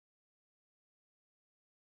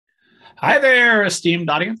Hi there, esteemed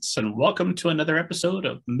audience, and welcome to another episode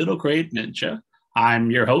of Middle Grade Ninja.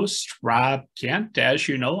 I'm your host, Rob Kent. As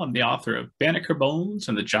you know, I'm the author of Banneker Bones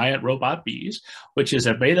and the Giant Robot Bees, which is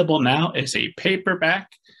available now as a paperback,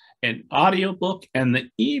 an audiobook, and the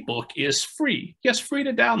ebook is free. Yes, free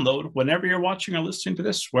to download whenever you're watching or listening to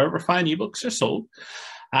this, wherever fine ebooks are sold.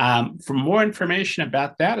 For more information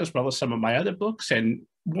about that, as well as some of my other books, and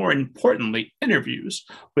more importantly, interviews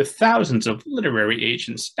with thousands of literary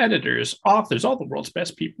agents, editors, authors, all the world's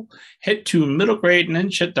best people, head to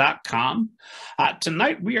middlegradeninja.com.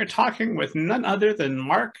 Tonight, we are talking with none other than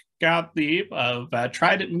Mark Gottlieb of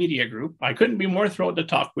Trident Media Group. I couldn't be more thrilled to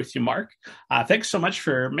talk with you, Mark. Thanks so much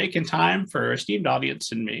for making time for our esteemed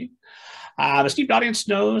audience and me. The esteemed audience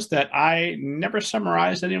knows that I never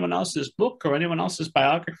summarized anyone else's book or anyone else's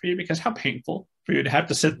biography because how painful for you to have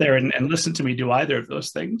to sit there and listen to me do either of those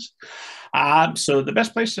things. So the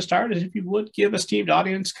best place to start is if you would give esteemed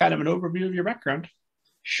audience kind of an overview of your background.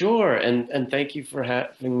 Sure, and thank you for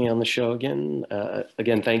having me on the show again.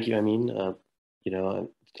 Again, thank you. I'm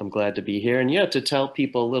glad to be here, and yeah, to tell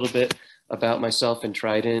people a little bit about myself and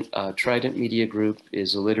Trident. Trident Media Group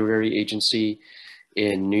is a literary agency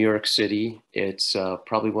in New York City. It's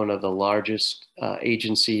probably one of the largest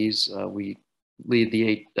agencies. We lead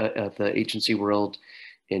the agency world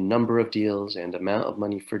in number of deals and amount of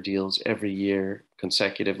money for deals every year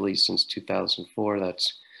consecutively since 2004.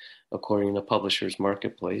 That's according to Publishers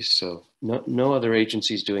Marketplace. So no other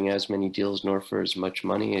agency is doing as many deals nor for as much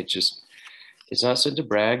money. It's not said to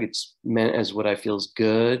brag. It's meant as what I feel is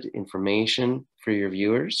good information for your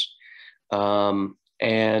viewers.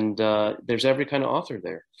 There's every kind of author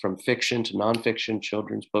there, from fiction to nonfiction,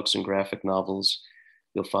 children's books and graphic novels.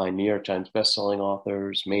 You'll find New York Times bestselling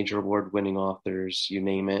authors, major award-winning authors, you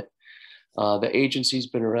name it. The agency's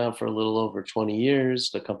been around for a little over 20 years.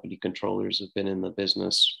 The company controllers have been in the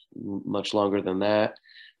business much longer than that.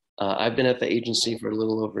 I've been at the agency for a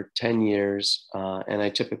little over 10 years, and I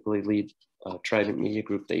typically lead Trident Media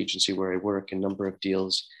Group, the agency where I work, a number of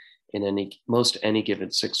deals in any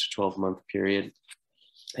given 6 to 12 month period.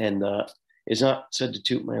 And it's not said to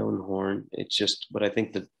toot my own horn. It's just what I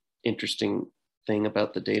think the interesting thing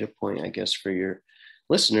about the data point, I guess, for your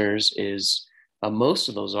listeners is most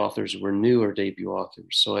of those authors were new or debut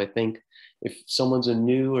authors. So I think if someone's a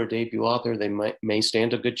new or debut author, they may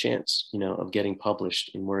stand a good chance, of getting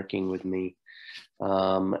published and working with me.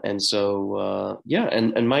 And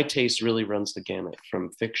my taste really runs the gamut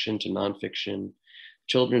from fiction to nonfiction,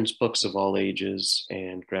 children's books of all ages,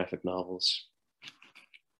 and graphic novels.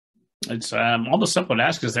 It's almost simple to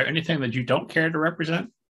ask, is there anything that you don't care to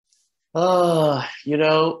represent? I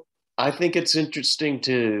think it's interesting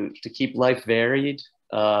to keep life varied.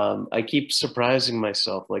 I keep surprising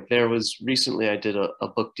myself. Like there was recently, I did a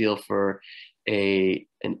book deal for an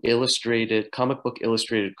illustrated comic book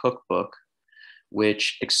illustrated cookbook,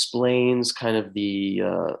 which explains kind of the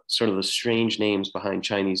sort of the strange names behind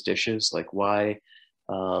Chinese dishes, like why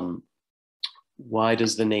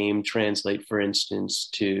does the name translate, for instance,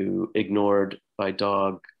 to ignored by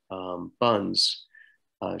dog buns,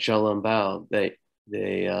 xiaolongbao.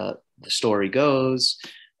 The story goes,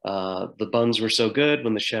 the buns were so good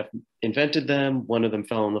when the chef invented them, one of them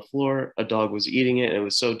fell on the floor, a dog was eating it, and it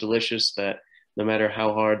was so delicious that no matter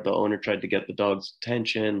how hard the owner tried to get the dog's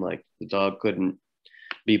attention, like the dog couldn't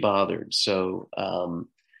be bothered. So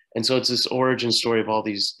it's this origin story of all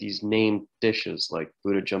these named dishes, like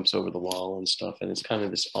Buddha jumps over the wall and stuff, and it's kind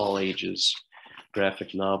of this all ages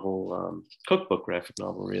graphic novel, cookbook graphic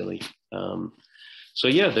novel, really.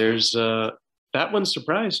 There's that one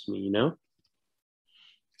surprised me,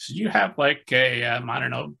 So you have like I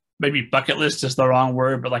don't know, maybe bucket list is the wrong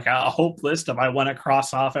word, but like a hope list of I want to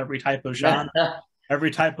cross off every type of genre,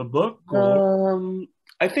 every type of book?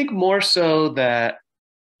 I think more so that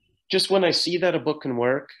just when I see that a book can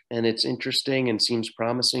work and it's interesting and seems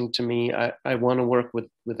promising to me, I want to work with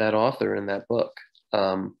that author in that book.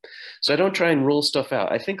 So I don't try and rule stuff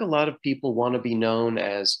out. I think a lot of people want to be known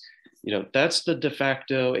as, that's the de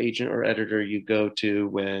facto agent or editor you go to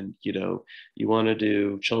when, you want to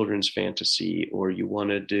do children's fantasy, or you want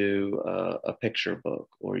to do a picture book,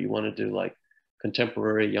 or you want to do like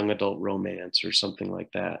contemporary young adult romance or something like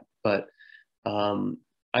that. But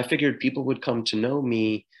I figured people would come to know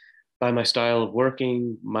me by my style of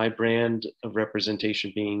working, my brand of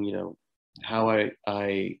representation being, how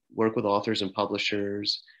I work with authors and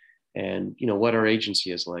publishers, and, what our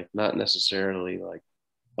agency is like, not necessarily like,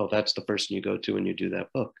 oh, that's the person you go to when you do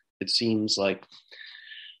that book. It seems like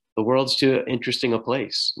the world's too interesting a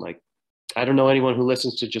place. Like, I don't know anyone who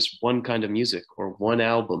listens to just one kind of music or one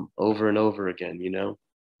album over and over again,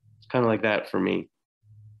 It's kind of like that for me.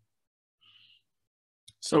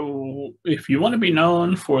 So, if you want to be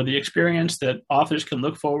known for the experience that authors can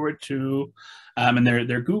look forward to, and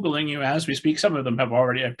they're googling you as we speak. Some of them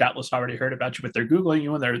have doubtless already heard about you, but they're googling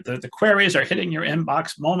you, and the queries are hitting your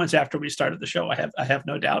inbox moments after we started the show. I have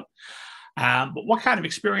no doubt. But what kind of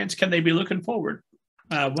experience can they be looking forward?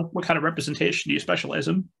 What kind of representation do you specialize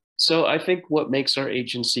in? So I think what makes our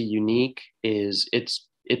agency unique is it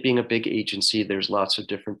being a big agency. There's lots of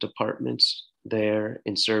different departments there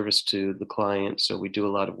in service to the client. So we do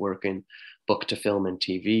a lot of work in book to film and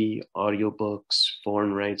TV, audiobooks,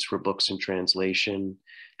 foreign rights for books and translation,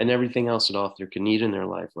 and everything else an author can need in their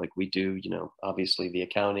life. Like we do, obviously the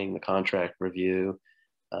accounting, the contract review,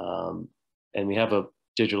 and we have a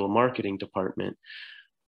digital marketing department.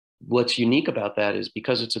 What's unique about that is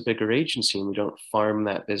because it's a bigger agency and we don't farm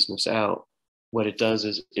that business out, what it does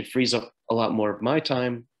is it frees up a lot more of my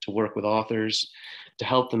time to work with authors, to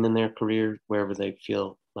help them in their career wherever they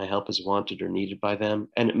feel my help is wanted or needed by them.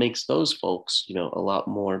 And it makes those folks, a lot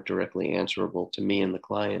more directly answerable to me and the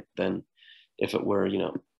client than if it were,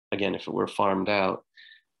 again, if it were farmed out.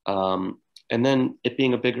 And then it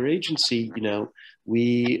being a bigger agency,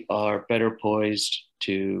 we are better poised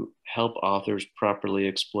to help authors properly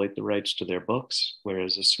exploit the rights to their books,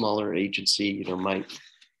 whereas a smaller agency, might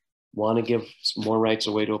want to give more rights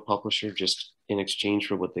away to a publisher just in exchange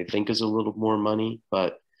for what they think is a little more money.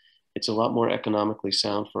 But it's a lot more economically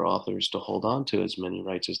sound for authors to hold on to as many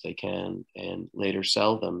rights as they can and later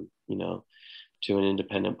sell them, to an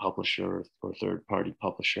independent publisher or third-party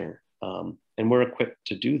publisher. And we're equipped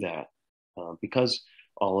to do that because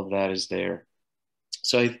all of that is there.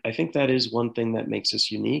 So I think that is one thing that makes us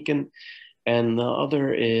unique. And the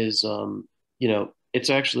other is, it's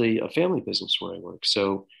actually a family business where I work.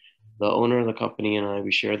 So the owner of the company and I,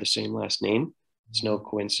 we share the same last name. It's no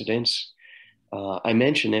coincidence. I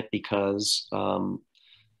mention it because,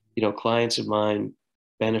 clients of mine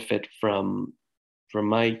benefit from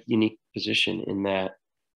my unique position in that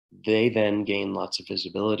they then gain lots of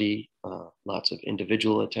visibility, lots of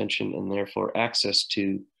individual attention, and therefore access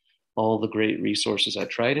to all the great resources at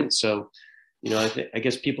Trident. So, I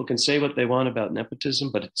guess people can say what they want about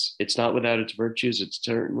nepotism, but it's not without its virtues. It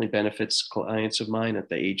certainly benefits clients of mine at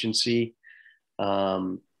the agency.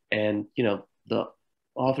 And, the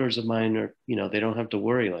authors of mine are, they don't have to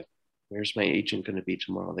worry like, where's my agent going to be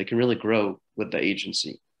tomorrow? They can really grow with the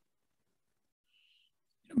agency.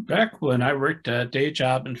 Back when I worked a day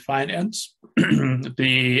job in finance,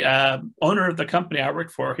 the owner of the company I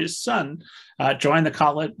worked for, his son joined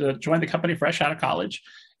the company fresh out of college,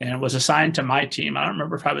 and was assigned to my team. I don't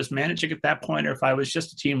remember if I was managing at that point or if I was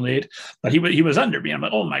just a team lead, but he was under me. I'm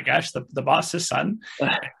like, oh my gosh, the boss's son.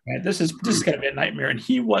 And this is going to be a nightmare. And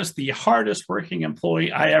he was the hardest working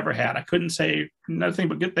employee I ever had. I couldn't say nothing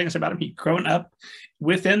but good things about him. He'd grown up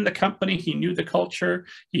within the company. He knew the culture.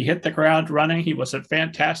 He hit the ground running. He was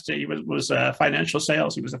he was financial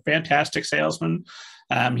sales. He was a fantastic salesman.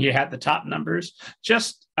 He had the top numbers.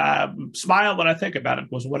 Just smile when I think about it.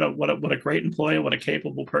 Was what a great employee, what a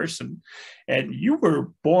capable person. And you were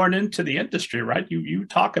born into the industry, right? You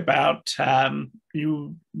talk about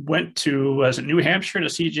you went to New Hampshire to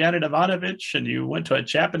see Janet Ivanovich, and you went to a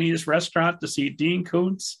Japanese restaurant to see Dean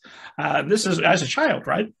Koontz. This is as a child,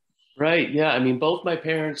 right? Right. Yeah. I mean, both my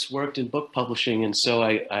parents worked in book publishing, and so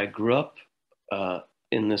I grew up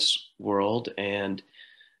in this world, and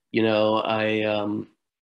I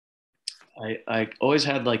always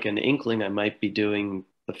had like an inkling I might be doing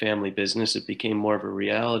the family business. It became more of a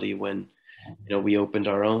reality when, we opened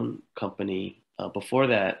our own company. Before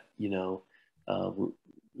that,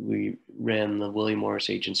 we ran the William Morris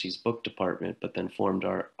Agency's book department, but then formed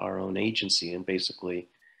our own agency and basically,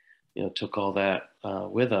 took all that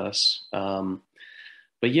with us.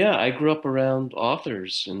 But yeah, I grew up around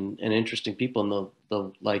authors and interesting people, and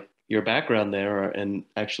the like your background there, and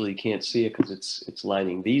actually you can't see it because it's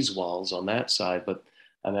lining these walls on that side, but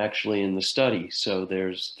I'm actually in the study, so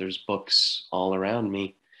there's books all around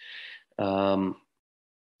me.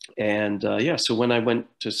 Yeah, so when I went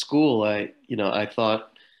to school, I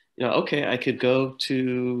thought, okay, I could go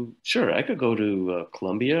to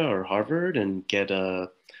Columbia or Harvard and get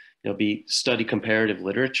study comparative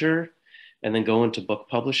literature and then go into book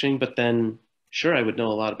publishing. But then sure, I would know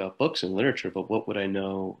a lot about books and literature, but what would I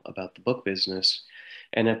know about the book business?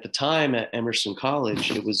 And at the time at Emerson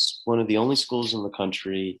College, it was one of the only schools in the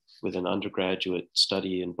country with an undergraduate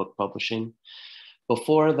study in book publishing.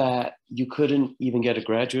 Before that, you couldn't even get a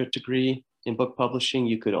graduate degree in book publishing.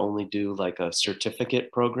 You could only do like a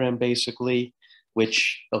certificate program, basically,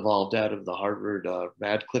 which evolved out of the Harvard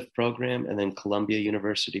Radcliffe program, and then Columbia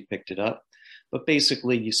University picked it up. But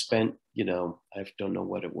basically, you spent, I don't know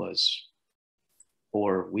what it was,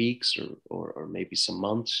 4 weeks or maybe some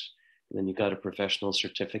months. And then you got a professional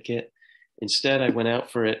certificate. Instead, I went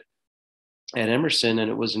out for it at Emerson,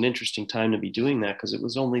 and it was an interesting time to be doing that because it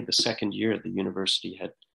was only the second year the university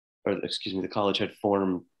had, or excuse me, the college had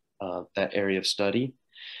formed that area of study.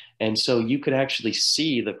 And so you could actually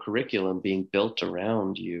see the curriculum being built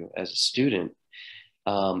around you as a student.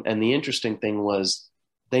 And the interesting thing was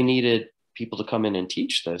they needed people to come in and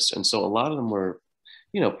teach this. And so a lot of them were,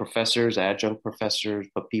 professors, adjunct professors,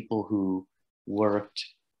 but people who worked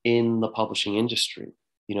in the publishing industry.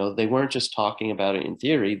 They weren't just talking about it in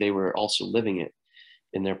theory, they were also living it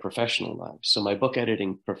in their professional lives. So my book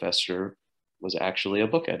editing professor was actually a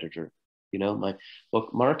book editor. My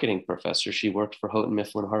book marketing professor, she worked for Houghton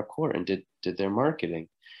Mifflin Harcourt and did their marketing.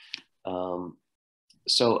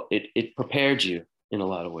 So it prepared you in a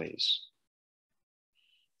lot of ways.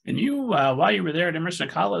 And you, while you were there at Emerson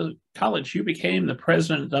College, you became the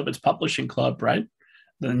president of its publishing club, right?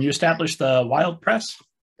 Then you established the Wild Press.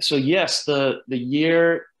 So yes,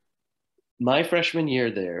 my freshman year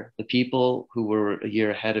there, the people who were a year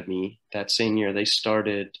ahead of me that same year, they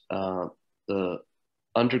started the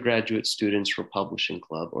Undergraduate Students for Publishing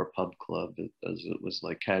Club, or Pub Club, as it was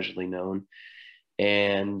like casually known.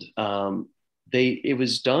 And it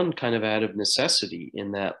was done kind of out of necessity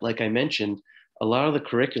in that, like I mentioned, a lot of the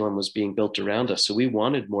curriculum was being built around us. So we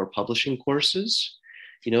wanted more publishing courses,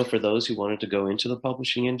 for those who wanted to go into the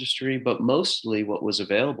publishing industry. But mostly what was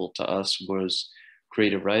available to us was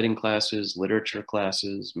creative writing classes, literature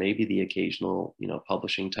classes, maybe the occasional,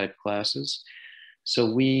 publishing type classes.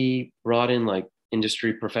 So we brought in like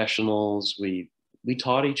industry professionals. We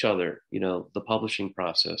taught each other, the publishing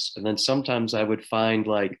process. And then sometimes I would find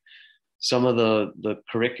like some of the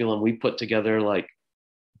curriculum we put together, like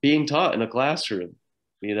being taught in a classroom.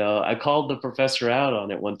 I called the professor out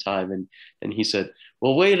on it one time, and he said,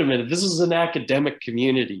 well, wait a minute, this is an academic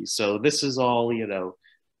community. So this is all,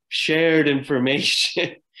 shared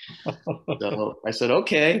information. So I said,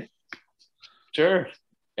 okay, sure.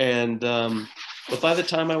 And, but by the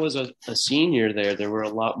time I was a senior there were a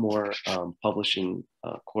lot more publishing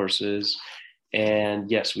courses. And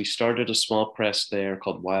yes, we started a small press there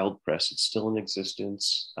called Wild Press. It's still in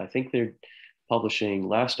existence. I think they're publishing,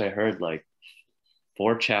 last I heard, like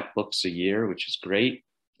 4 chapbooks a year, which is great.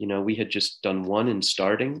 We had just done one in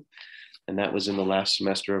starting, and that was in the last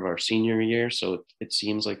semester of our senior year. So it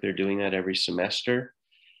seems like they're doing that every semester,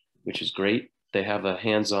 which is great. They have a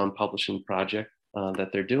hands-on publishing project that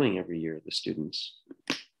they're doing every year, the students.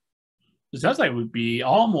 It sounds like it would be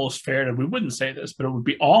almost fair to, we wouldn't say this, but it would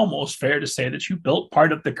be almost fair to say that you built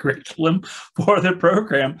part of the curriculum for the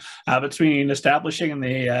program between establishing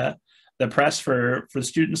the press for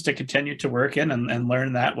students to continue to work in and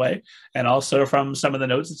learn that way. And also from some of the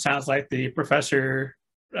notes, it sounds like the professor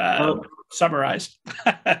summarized.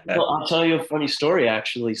 Well, I'll tell you a funny story,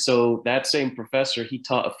 actually. So that same professor, he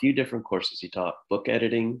taught a few different courses. He taught book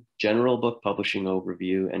editing, general book publishing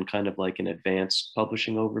overview, and kind of like an advanced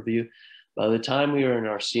publishing overview. By the time we were in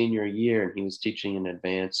our senior year and he was teaching an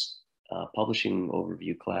advanced publishing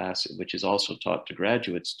overview class, which is also taught to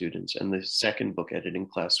graduate students, and the second book editing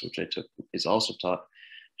class, which I took, is also taught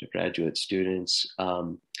to graduate students,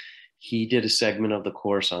 he did a segment of the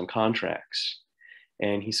course on contracts.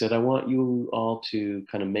 And he said, I want you all to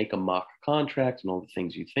kind of make a mock contract and all the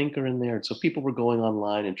things you think are in there. And so people were going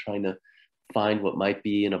online and trying to find what might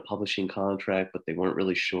be in a publishing contract, but they weren't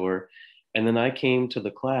really sure. And then I came to the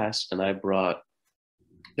class and I brought,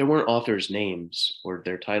 there weren't authors' names or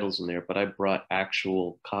their titles in there, but I brought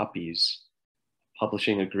actual copies,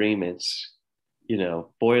 publishing agreements,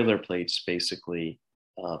 boilerplates basically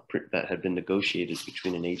that had been negotiated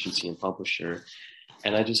between an agency and publisher.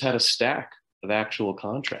 And I just had a stack of actual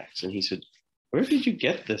contracts. And he said, where did you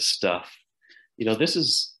get this stuff?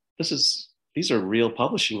 These are real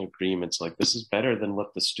publishing agreements. Like, this is better than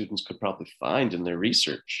what the students could probably find in their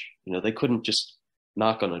research. They couldn't just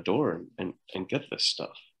knock on a door and get this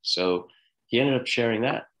stuff. So he ended up sharing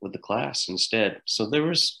that with the class instead. So there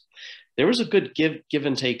was a good give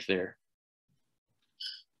and take there.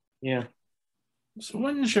 Yeah. So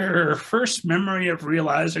when's your first memory of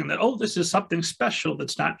realizing that, this is something special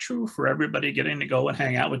that's not true for everybody, getting to go and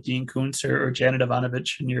hang out with Dean Koontz or Janet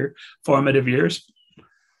Ivanovich in your formative years?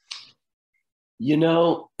 You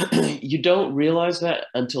don't realize that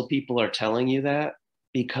until people are telling you that,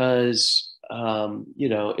 because,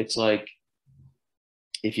 it's like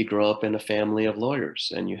if you grow up in a family of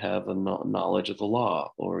lawyers and you have a knowledge of the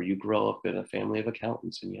law, or you grow up in a family of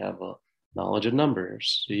accountants and you have a knowledge of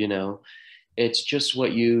numbers, it's just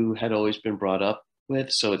what you had always been brought up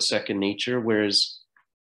with. So it's second nature. Whereas,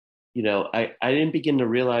 I didn't begin to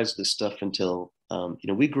realize this stuff until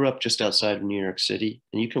We grew up just outside of New York City,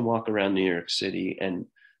 and you can walk around New York City and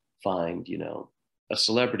find, a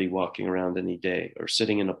celebrity walking around any day or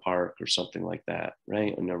sitting in a park or something like that,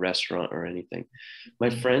 right? In a restaurant or anything. My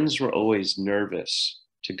friends were always nervous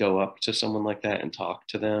to go up to someone like that and talk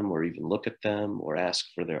to them or even look at them or ask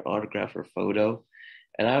for their autograph or photo.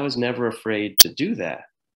 And I was never afraid to do that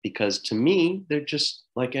because to me, they're just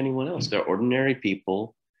like anyone else. They're ordinary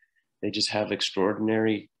people. They just have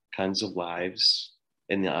extraordinary kinds of lives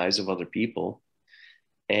in the eyes of other people.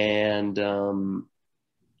 And,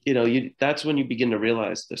 that's when you begin to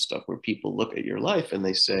realize this stuff where people look at your life and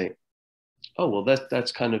they say, oh, well,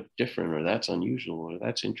 that's kind of different, or that's unusual, or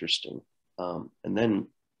that's interesting. And then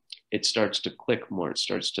it starts to click more. It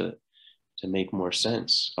starts to make more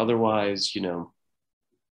sense. Otherwise,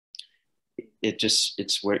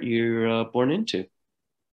 it's what you're born into.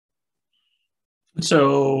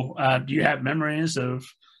 So do you have memories of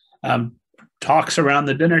talks around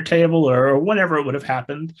the dinner table or whenever it would have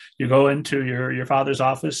happened? You go into your father's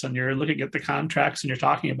office and you're looking at the contracts and you're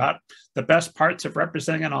talking about the best parts of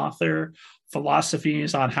representing an author,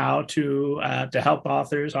 philosophies on how to help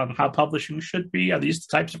authors, on how publishing should be. Are these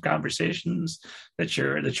the types of conversations that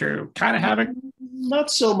you're kind of having?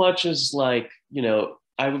 Not so much as I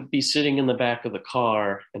would be sitting in the back of the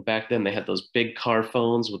car, and back then they had those big car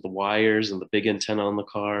phones with the wires and the big antenna on the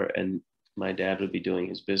car, and my dad would be doing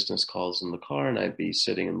his business calls in the car, and I'd be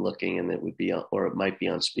sitting and looking, and it would be on, or it might be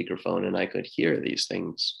on speakerphone, and I could hear these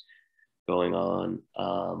things going on.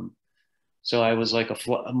 So I was like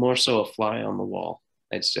more so a fly on the wall,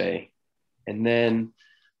 I'd say. And then,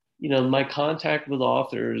 my contact with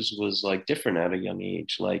authors was like different at a young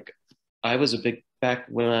age. Like I was back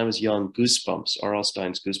when I was young, Goosebumps, R.L.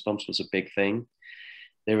 Stein's Goosebumps was a big thing.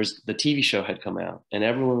 The TV show had come out and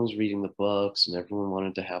everyone was reading the books and everyone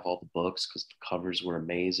wanted to have all the books because the covers were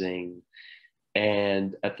amazing.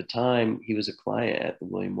 And at the time he was a client at the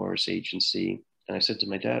William Morris agency. And I said to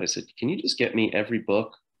my dad, I said, can you just get me every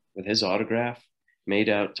book with his autograph made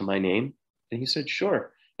out to my name? And he said,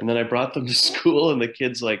 sure. And then I brought them to school and the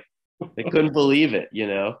kids they couldn't believe it,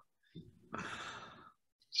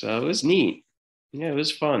 So it was neat. Yeah, it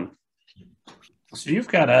was fun. So you've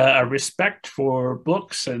got a respect for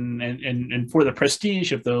books and for the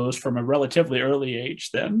prestige of those from a relatively early age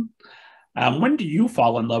then. When do you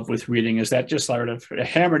fall in love with reading? Is that just sort of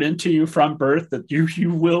hammered into you from birth that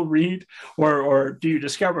you will read, or do you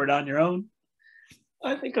discover it on your own?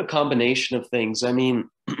 I think a combination of things. I mean,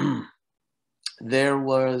 there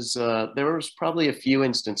was probably a few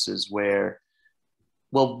instances where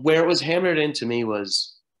it was hammered into me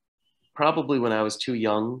was probably when I was too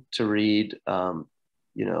young to read,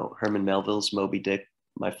 Herman Melville's Moby Dick.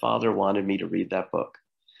 My father wanted me to read that book.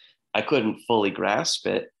 I couldn't fully grasp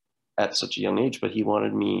it at such a young age, but he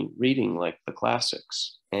wanted me reading like the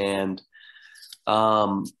classics. And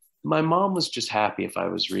my mom was just happy if I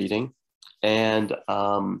was reading. And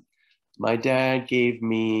my dad gave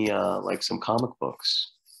me like some comic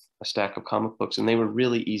books, a stack of comic books, and they were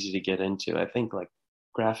really easy to get into. I think like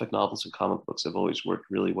graphic novels and comic books have always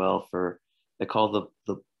worked really well they call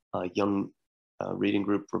the young reading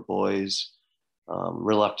group for boys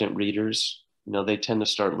reluctant readers. They tend to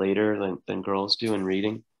start later than girls do in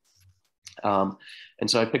reading. And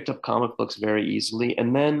so I picked up comic books very easily.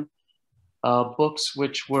 And then books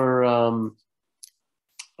which were, I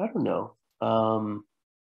don't know, I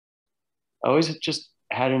always just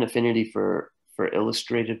had an affinity for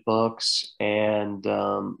illustrated books. And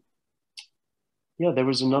there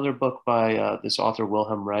was another book by this author,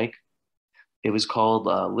 Wilhelm Reich. It was called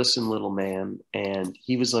Listen, Little Man. And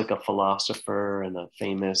he was like a philosopher and a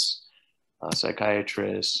famous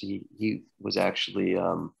psychiatrist. He was actually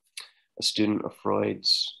a student of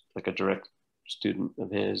Freud's, like a direct student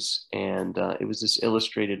of his. And it was this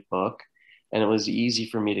illustrated book. And it was easy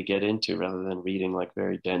for me to get into rather than reading like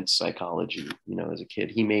very dense psychology, as a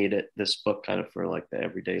kid. He made this book kind of for like the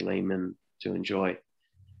everyday layman to enjoy.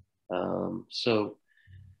 And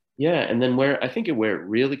then where it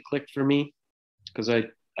really clicked for me, because I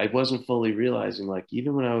wasn't fully realizing, like,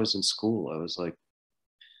 even when I was in school, I was like,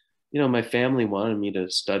 my family wanted me to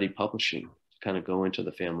study publishing, to kind of go into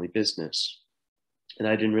the family business. And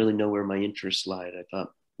I didn't really know where my interests lied. I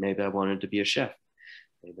thought maybe I wanted to be a chef.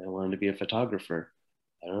 Maybe I wanted to be a photographer.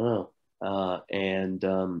 I don't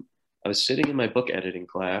know. I was sitting in my book editing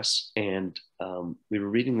class, and we were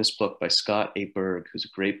reading this book by Scott A. Berg, who's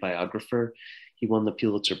a great biographer. He won the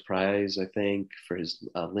Pulitzer Prize, I think, for his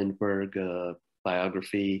Lindbergh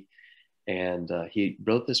biography. And he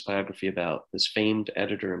wrote this biography about this famed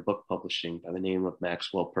editor in book publishing by the name of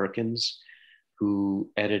Maxwell Perkins, who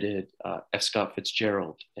edited F. Scott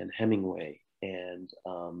Fitzgerald and Hemingway and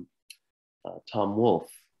Tom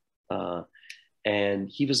Wolfe. And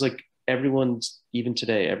he was like even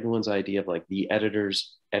today, everyone's idea of like the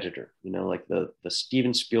editor's editor, like the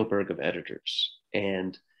Steven Spielberg of editors.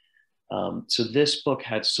 And so this book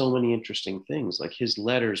had so many interesting things, like his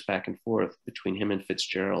letters back and forth between him and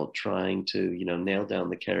Fitzgerald, trying to, nail down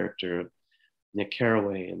the character of Nick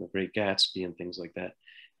Carraway and The Great Gatsby and things like that.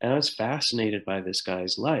 And I was fascinated by this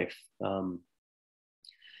guy's life. And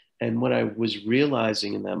what I was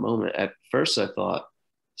realizing in that moment, at first I thought,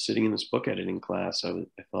 sitting in this book editing class, I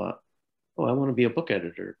thought, oh, I want to be a book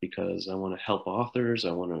editor because I want to help authors.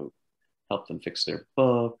 I want to help them fix their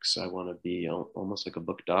books. I want to be almost like a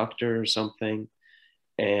book doctor or something.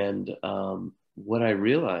 And what I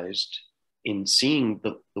realized in seeing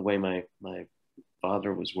the way my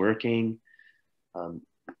father was working,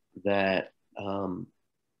 that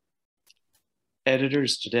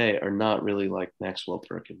editors today are not really like Maxwell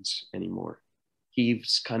Perkins anymore.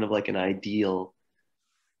 He's kind of like an ideal,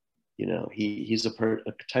 he's a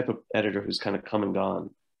type of editor who's kind of come and gone.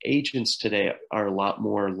 Agents today are a lot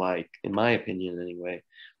more like, in my opinion anyway,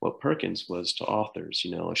 what Perkins was to authors,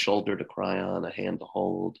 a shoulder to cry on, a hand to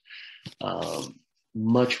hold,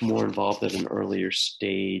 much more involved at an earlier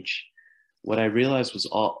stage. What I realized was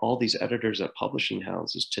all these editors at publishing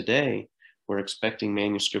houses today were expecting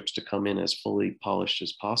manuscripts to come in as fully polished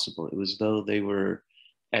as possible. It was though they were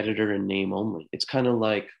editor in name only. It's kind of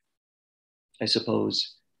like, I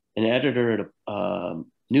suppose, an editor at a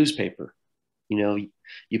newspaper.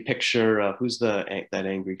 You picture who's that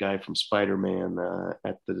angry guy from Spider-Man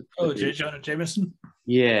at the J. Jonah Jameson.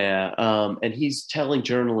 Yeah, and he's telling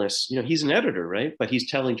journalists, he's an editor, right? But he's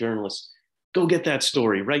telling journalists, go get that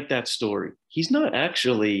story, write that story. He's not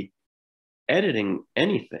actually editing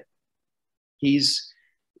anything.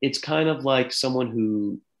 It's kind of like someone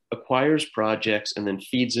who acquires projects and then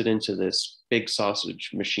feeds it into this big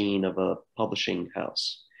sausage machine of a publishing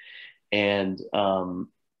house. And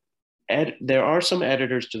there are some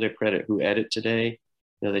editors, to their credit, who edit today.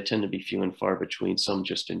 They tend to be few and far between. Some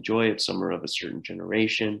just enjoy it. Some are of a certain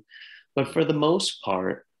generation. But for the most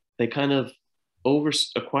part, they kind of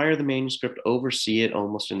acquire the manuscript, oversee it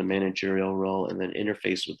almost in a managerial role, and then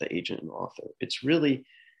interface with the agent and author. It's really,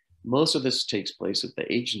 most of this takes place at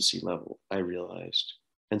the agency level, I realized.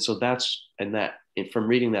 And so from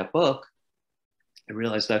reading that book, I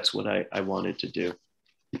realized that's what I wanted to do.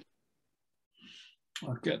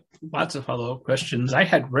 I've got lots of follow-up questions. I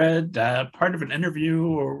had read part of an interview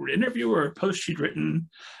or a post you'd written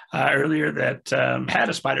earlier that had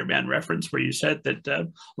a Spider-Man reference, where you said that a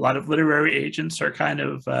lot of literary agents are kind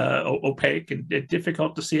of opaque and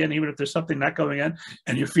difficult to see, and even if there's something not going in,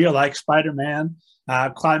 and you feel like Spider-Man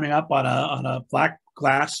climbing up on a black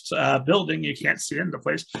glass building, you can't see into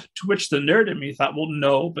place. To which the nerd in me thought, well,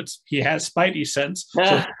 no, but he has Spidey sense. So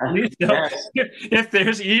at least if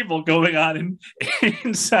there's evil going on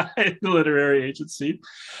inside the literary agency.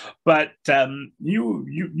 But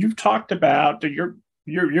you've talked about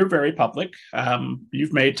you're very public.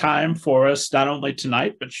 You've made time for us not only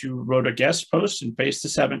tonight, but you wrote a guest post and faced the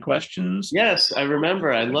 7 questions. Yes, I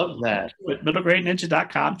remember. I love that. At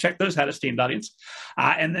middlegradeninja.com. Check those out, esteemed audience.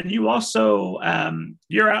 And then you also,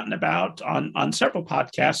 you're out and about on several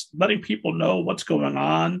podcasts, letting people know what's going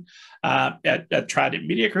on at Trident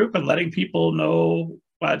Media Group, and letting people know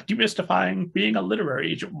demystifying being a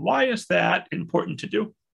literary agent. Why is that important to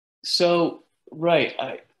do? So, right.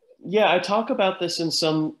 I talk about this in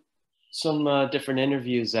some different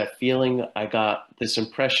interviews, that feeling I got, this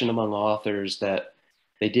impression among authors that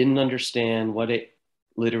they didn't understand what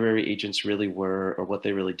literary agents really were or what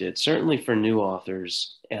they really did, certainly for new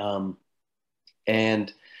authors.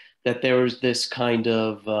 And that there was this kind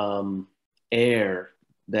of air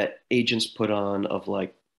that agents put on of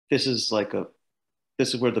like, this is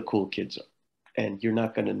where the cool kids are. And you're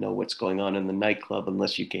not going to know what's going on in the nightclub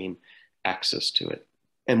unless you gain access to it.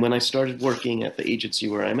 And when I started working at the agency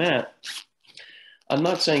where I'm at, I'm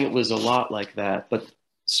not saying it was a lot like that, but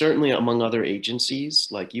certainly among other agencies,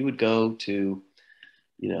 like you would go to,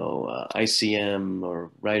 ICM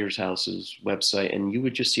or Writers House's website, and you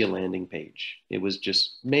would just see a landing page. It was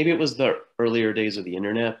just, maybe it was the earlier days of the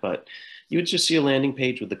internet, but you would just see a landing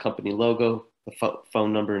page with the company logo, the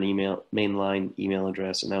phone number and email, mainline email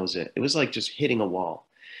address, and that was it. It was like just hitting a wall.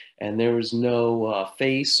 And there was no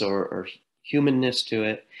face or humanness to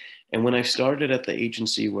it. And when I started at the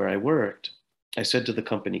agency where I worked, I said to the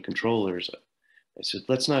company controllers, I said,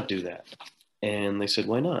 let's not do that. And they said,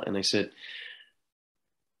 why not? And they said,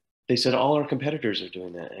 all our competitors are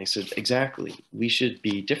doing that. And I said, exactly, we should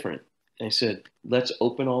be different. I said, let's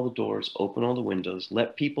open all the doors, open all the windows,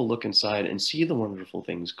 let people look inside and see the wonderful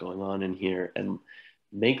things going on in here, and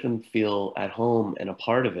make them feel at home and a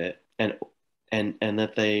part of it, and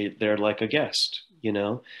that they're like a guest, you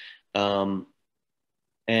know. Um,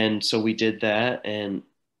 and so we did that, and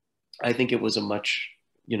I think it was a much,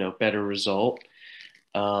 better result.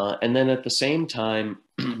 And then at the same time,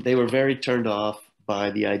 they were very turned off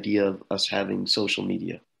by the idea of us having social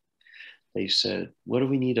media. They said, what do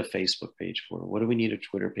we need a Facebook page for? What do we need a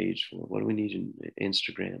Twitter page for? What do we need an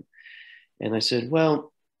Instagram? And I said,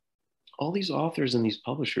 well, all these authors and these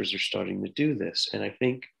publishers are starting to do this. And I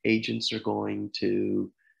think agents are going to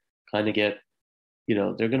kind of get,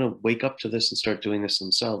 they're going to wake up to this and start doing this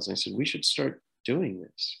themselves. And I said, we should start doing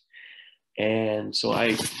this. And so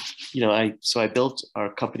I built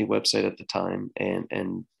our company website at the time,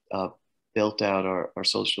 and built out our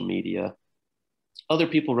social media. Other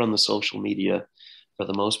people run the social media for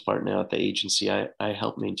the most part now at the agency. I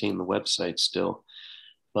help maintain the website still,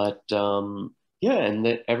 but yeah. And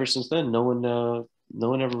ever since then, no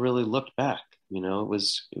one ever really looked back. It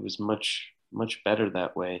was much better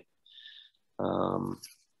that way.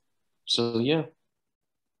 So yeah.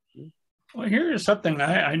 Well, here's something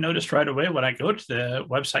I noticed right away when I go to the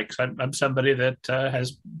website, because I'm somebody that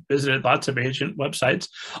has visited lots of agent websites,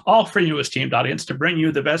 all for you as Teamed Audience, to bring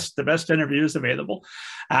you the best interviews available.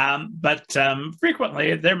 But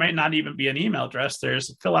frequently, there may not even be an email address.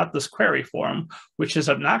 There's fill out this query form, which is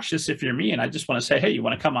obnoxious if you're me, and I just want to say, hey, you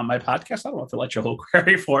want to come on my podcast? I don't want to fill out your whole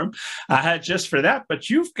query form just for that. But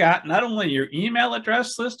you've got not only your email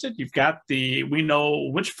address listed, you've got we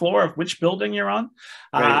know which floor of which building you're on.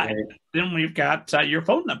 Right. Then we've got your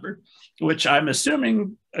phone number, which I'm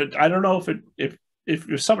assuming, I don't know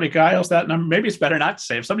if somebody dials that number, maybe it's better not to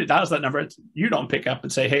say. If somebody dials that number, you don't pick up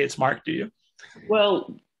and say, hey, it's Mark, do you?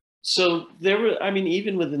 Well, so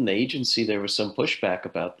even within the agency, there was some pushback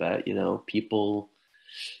about that. People,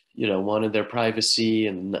 wanted their privacy,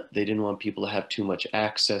 and they didn't want people to have too much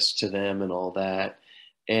access to them and all that.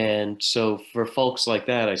 And so for folks like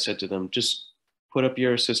that, I said to them, just put up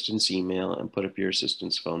your assistant's email and put up your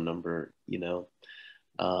assistant's phone number.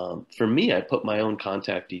 For me, I put my own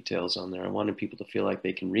contact details on there. I wanted people to feel like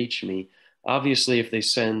they can reach me. Obviously, if they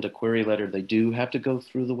send a query letter, they do have to go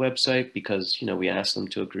through the website, because, we ask them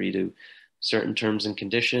to agree to certain terms and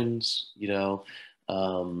conditions.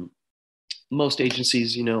 Most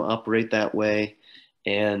agencies, operate that way.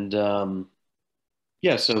 And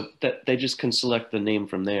yeah, so that they just can select the name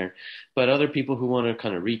from there. But other people who want to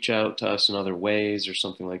kind of reach out to us in other ways or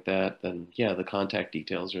something like that, then yeah, the contact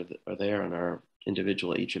details are there on our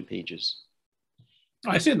individual agent pages.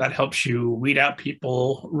 I think that helps you weed out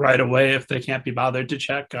people right away if they can't be bothered to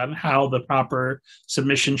check on how the proper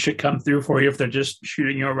submission should come through for you, if they're just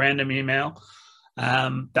shooting you a random email.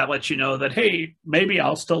 That lets you know that, hey, maybe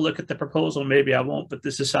I'll still look at the proposal, maybe I won't, but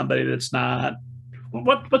this is somebody that's not.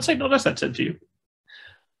 What signal does that send to you?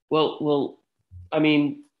 Well,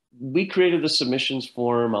 we created the submissions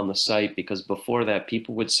form on the site because before that,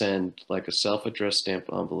 people would send like a self-addressed stamped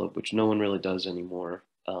envelope, which no one really does anymore.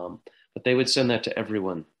 But they would send that to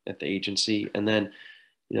everyone at the agency, and then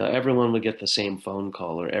everyone would get the same phone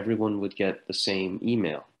call, or everyone would get the same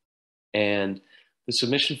email. And the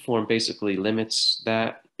submission form basically limits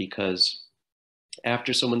that, because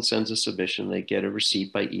after someone sends a submission, they get a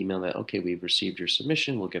receipt by email that, okay, we've received your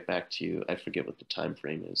submission, we'll get back to you. I forget what the time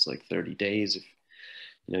frame is, like 30 days. If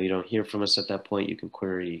you don't hear from us at that point, you can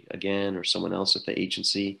query again, or someone else at the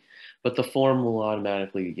agency. But the form will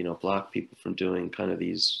automatically, block people from doing kind of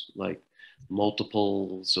these like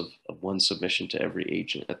multiples of one submission to every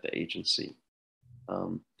agent at the agency.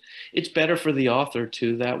 It's better for the author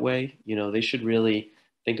too that way. They should really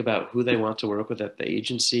think about who they want to work with at the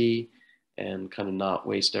agency and kind of not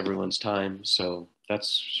waste everyone's time. So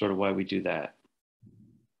that's sort of why we do that.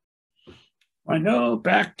 I know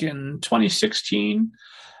back in 2016,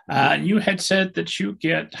 you had said that you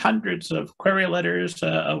get hundreds of query letters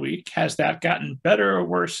a week. Has that gotten better or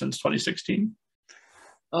worse since 2016?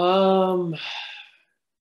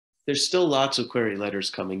 There's still lots of query letters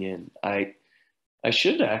coming in. I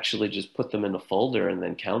should actually just put them in a folder and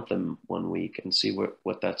then count them one week and see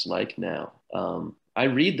what that's like now. I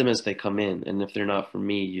read them as they come in, and if they're not for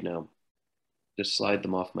me, just slide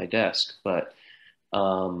them off my desk. But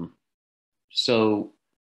so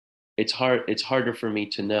it's harder for me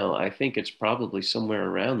to know. I think it's probably somewhere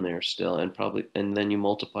around there still, and then you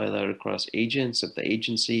multiply that across agents at the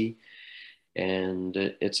agency, and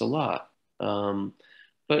it's a lot.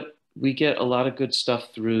 But we get a lot of good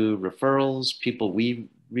stuff through referrals, people we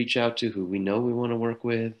reach out to who we know we want to work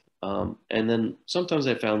with. And then sometimes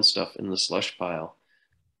I found stuff in the slush pile.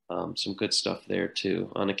 some good stuff there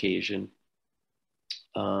too on occasion.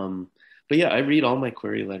 But yeah, I read all my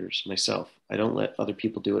query letters myself. I don't let other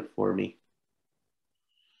people do it for me.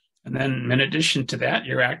 And then in addition to that,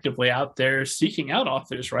 you're actively out there seeking out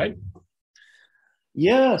authors, right?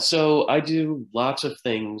 Yeah, so I do lots of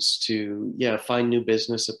things to, yeah, find new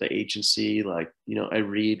business at the agency. Like, I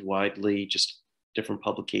read widely, just different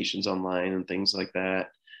publications online and things like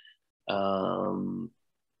that. I'm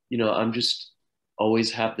just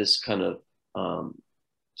always have this kind of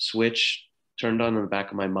switch turned on in the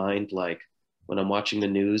back of my mind. Like when I'm watching the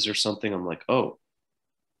news or something, I'm like, oh,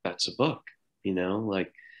 that's a book,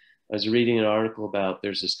 like I was reading an article about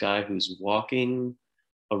there's this guy who's walking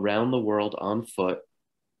around the world on foot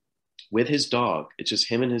with his dog. It's just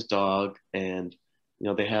him and his dog. And,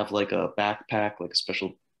 they have like a backpack, like a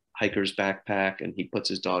special hiker's backpack, and he puts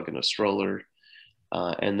his dog in a stroller.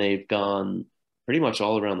 And they've gone pretty much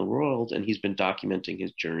all around the world, and he's been documenting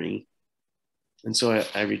his journey. And so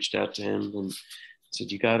I reached out to him and said,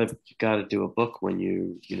 you gotta do a book when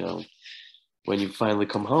when you finally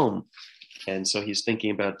come home. And so he's thinking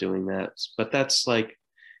about doing that. But that's like,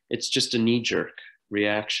 it's just a knee-jerk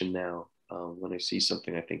reaction now. When I see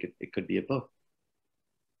something, I think it could be a book.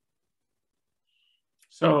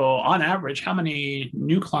 So on average, how many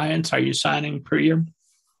new clients are you signing per year?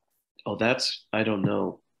 Oh, I don't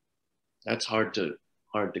know. That's hard to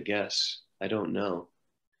guess. I don't know.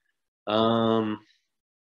 Always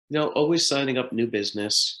signing up new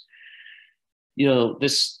business.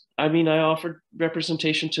 I offered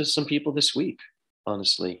representation to some people this week,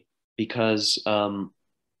 honestly, because,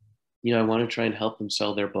 I want to try and help them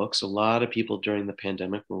sell their books. A lot of people during the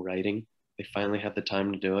pandemic were writing. They finally had the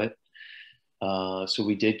time to do it. So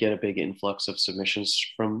we did get a big influx of submissions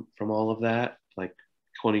from all of that. Like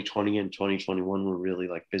 2020 and 2021 were really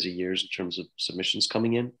like busy years in terms of submissions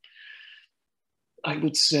coming in. I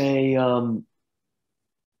would say,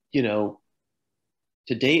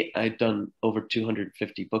 to date, I've done over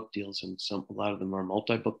 250 book deals, and a lot of them are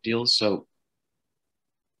multi-book deals. So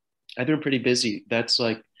I've been pretty busy. That's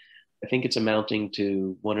like, I think it's amounting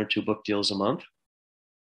to 1 or 2 book deals a month,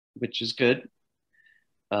 which is good.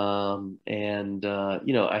 I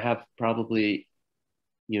have probably,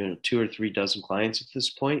 2 or 3 dozen clients at this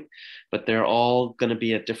point, but they're all going to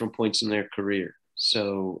be at different points in their career.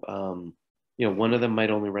 So, one of them might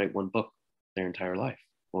only write 1 book their entire life,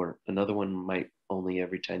 or another one might only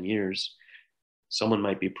every 10 years. Someone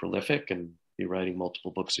might be prolific and be writing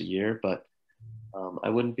multiple books a year, but I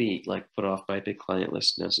wouldn't be like put off by the client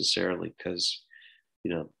list necessarily, because,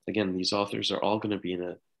 again, these authors are all going to be in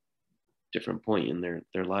a different point in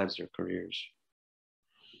their lives, their careers.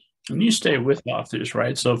 And you stay with authors,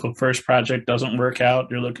 right? So if a first project doesn't work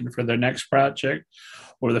out, you're looking for their next project,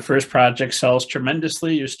 or the first project sells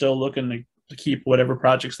tremendously, you're still looking to keep whatever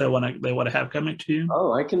projects they want to have coming to you.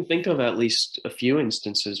 Oh, I can think of at least a few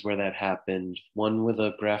instances where that happened. One with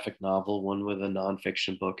a graphic novel, one with a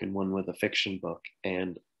nonfiction book, and one with a fiction book.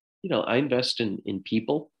 And I invest in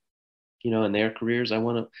people, in their careers. I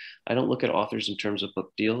don't look at authors in terms of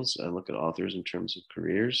book deals. I look at authors in terms of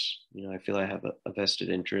careers. I feel I have a vested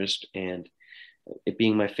interest, and it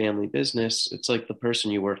being my family business, it's like the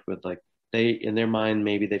person you work with, like in their mind,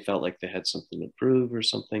 maybe they felt like they had something to prove or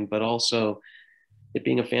something, but also it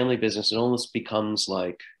being a family business, it almost becomes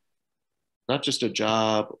like not just a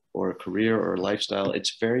job or a career or a lifestyle.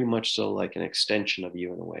 It's very much so like an extension of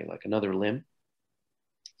you in a way, like another limb.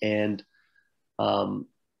 And,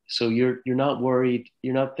 so you're not worried,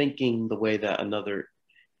 you're not thinking the way that another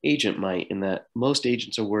agent might, in that most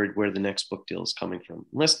agents are worried where the next book deal is coming from,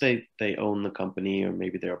 unless they own the company, or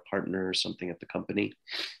maybe they're a partner or something at the company.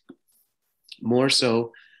 More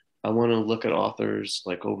so, I want to look at authors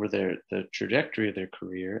like over the trajectory of their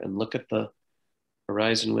career, and look at the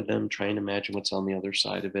horizon with them, try and imagine what's on the other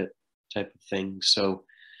side of it, type of thing. So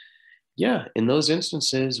yeah, in those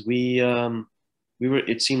instances,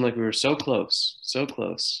 it seemed like we were so close,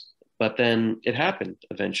 but then it happened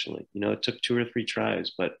eventually. It took 2 or 3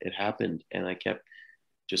 tries, but it happened, and I kept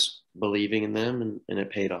just believing in them, and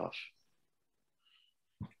it paid off.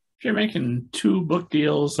 If you're making 2 book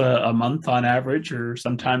deals a month on average, or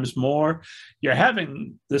sometimes more, you're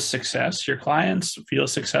having this success. Your clients feel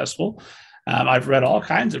successful. I've read all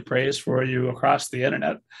kinds of praise for you across the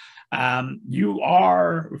internet. You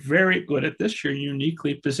are very good at this. You're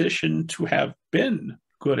uniquely positioned to have been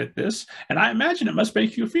good at this, and I imagine it must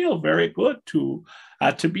make you feel very good to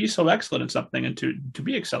be so excellent at something, and to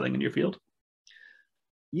be excelling in your field.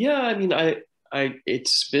 Yeah,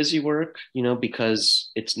 it's busy work,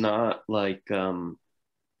 because it's not like, you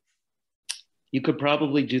could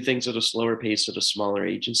probably do things at a slower pace at a smaller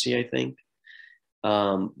agency, I think.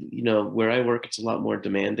 Where I work, it's a lot more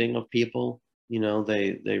demanding of people.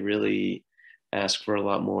 They really ask for a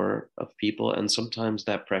lot more of people, and sometimes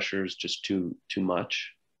that pressure is just too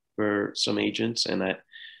much for some agents. And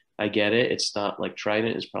I get it. It's not like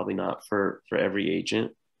Trident is probably not for every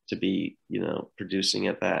agent to be, producing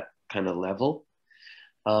at that kind of level.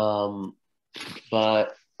 But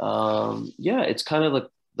yeah, it's kind of like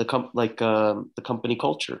the company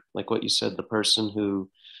culture, like what you said. The person who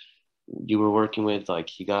you were working with, like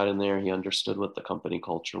he got in there, he understood what the company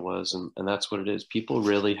culture was, and that's what it is. People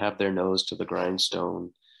really have their nose to the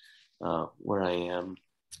grindstone where I am,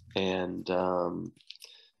 and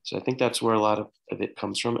so I think that's where a lot of it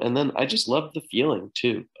comes from. And then I just love the feeling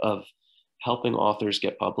too of helping authors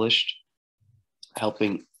get published,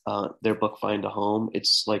 helping their book find a home.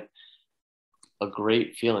 It's like a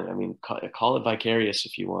great feeling. I mean, call it vicarious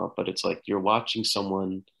if you want, but it's like you're watching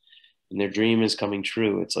someone and their dream is coming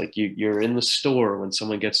true. It's like you're in the store when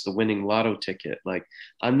someone gets the winning lotto ticket. Like,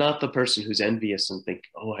 I'm not the person who's envious and think,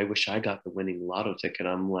 oh, I wish I got the winning lotto ticket.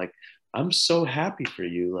 I'm like, I'm so happy for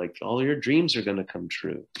you. Like, all your dreams are going to come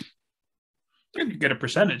true. You can get a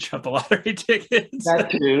percentage of the lottery tickets.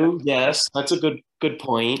 That too. Yes, that's a good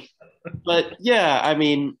point. But yeah, I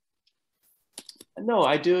mean, no,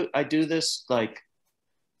 I do this like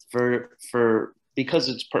for because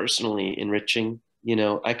it's personally enriching.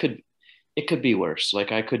 It could be worse.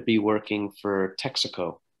 Like, I could be working for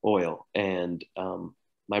Texaco Oil, and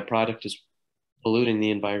my product is polluting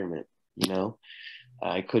the environment.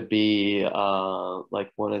 I could be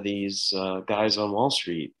like one of these guys on Wall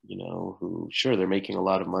Street, who, sure, they're making a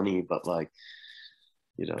lot of money, but like,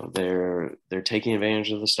 they're taking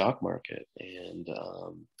advantage of the stock market, and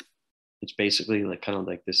it's basically like kind of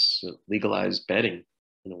like this legalized betting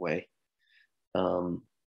in a way.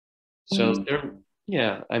 So there,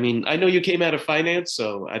 yeah, I mean, I know you came out of finance,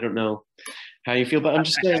 so I don't know how you feel, but I'm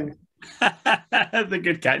just saying. The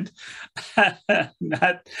good kind.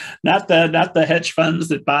 not the hedge funds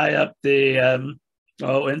that buy up the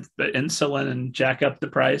insulin and jack up the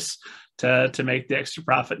price to make the extra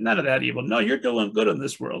profit. None of that evil. No, you're doing good in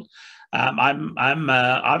this world. I'm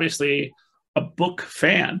obviously a book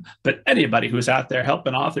fan, but anybody who's out there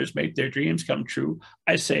helping authors make their dreams come true,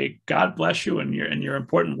 I say God bless you and your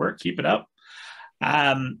important work. Keep it up.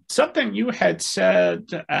 Something you had said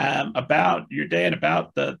about your day and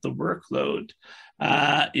about the workload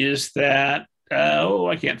is that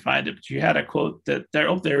I can't find it, but you had a quote that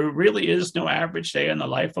there really is no average day in the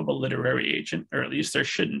life of a literary agent, or at least there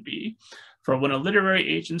shouldn't be. For when a literary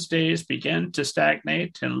agent's days begin to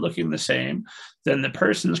stagnate and looking the same, then the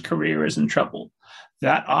person's career is in trouble.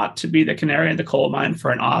 That ought to be the canary in the coal mine for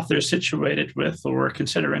an author situated with or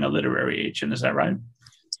considering a literary agent. Is that right?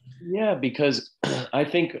 Yeah, because I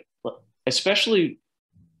think, especially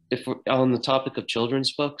if we're on the topic of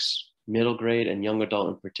children's books, middle grade and young adult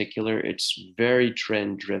in particular, it's very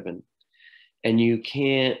trend driven, and you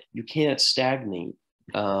can't stagnate.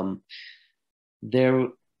 There,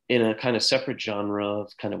 in a kind of separate genre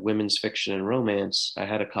of kind of women's fiction and romance, I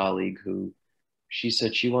had a colleague who, she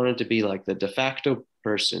said she wanted to be like the de facto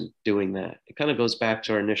person doing that. It kind of goes back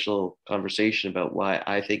to our initial conversation about why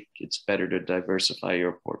I think it's better to diversify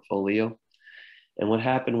your portfolio. And what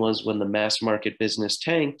happened was, when the mass market business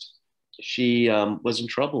tanked, she was in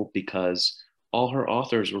trouble because all her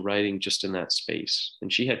authors were writing just in that space.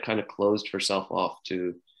 And she had kind of closed herself off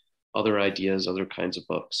to other ideas, other kinds of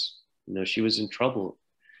books. She was in trouble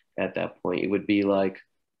at that point. It would be like,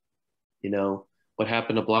 what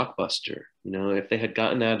happened to Blockbuster? If they had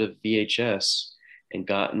gotten out of VHS and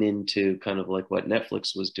gotten into kind of like what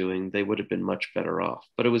Netflix was doing, they would have been much better off.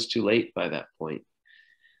 But it was too late by that point.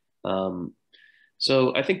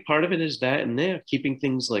 So I think part of it is that, and yeah, keeping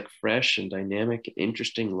things like fresh and dynamic,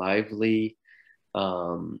 interesting, lively,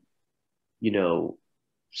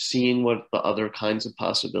 seeing what the other kinds of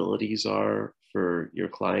possibilities are for your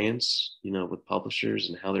clients, with publishers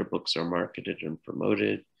and how their books are marketed and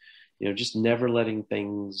promoted, just never letting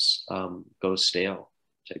things go stale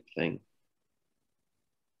type thing.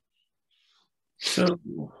 So,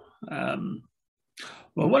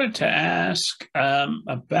 I wanted to ask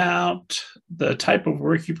about the type of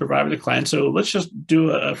work you provide with the client. So let's just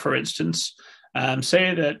do for instance,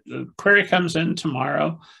 say that the query comes in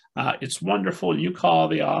tomorrow. It's wonderful. You call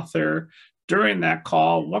the author. During that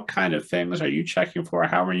call, what kind of things are you checking for?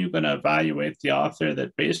 How are you going to evaluate the author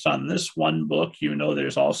that based on this one book,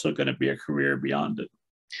 there's also going to be a career beyond it?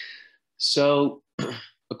 So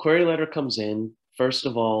a query letter comes in. First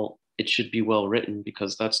of all, it should be well written,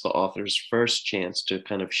 because that's the author's first chance to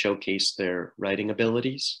kind of showcase their writing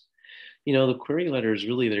abilities. The query letter is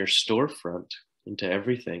really their storefront into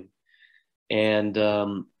everything. And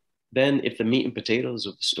then if the meat and potatoes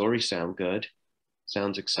of the story sound good,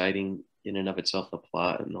 sounds exciting in and of itself, the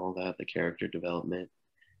plot and all that, the character development,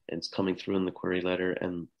 and it's coming through in the query letter,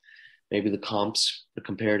 and maybe the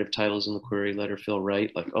comparative titles in the query letter feel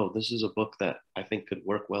right, like, oh, this is a book that I think could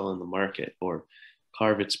work well in the market or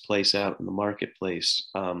carve its place out in the marketplace.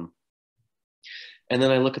 And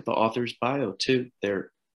then I look at the author's bio too,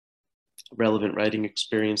 their relevant writing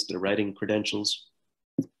experience, their writing credentials,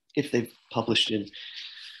 if they've published in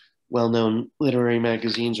well-known literary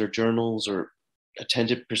magazines or journals or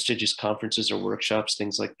attended prestigious conferences or workshops,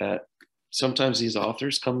 things like that. Sometimes these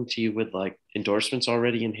authors come to you with like endorsements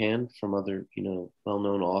already in hand from other,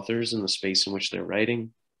 well-known authors in the space in which they're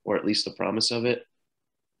writing, or at least the promise of it.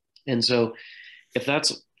 And so if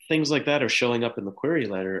that's things like that are showing up in the query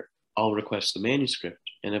letter, I'll request the manuscript.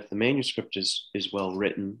 And if the manuscript is well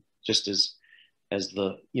written, just as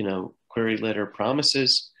the query letter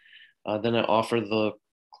promises, then I offer the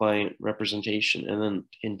client representation. And then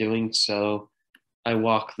in doing so, I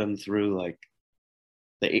walk them through like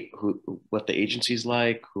what the agency's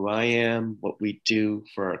like, who I am, what we do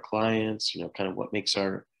for our clients, kind of what makes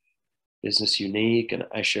our business unique. And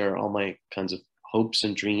I share all my kinds of hopes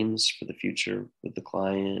and dreams for the future with the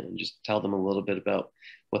client, and just tell them a little bit about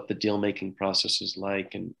what the deal making process is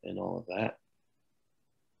like, and all of that.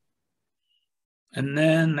 And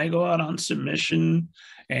then they go out on submission,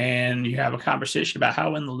 and you have a conversation about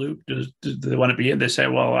how in the loop do they want to be in. They say,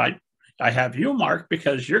 well, I have you, Mark,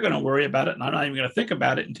 because you're going to worry about it, and I'm not even going to think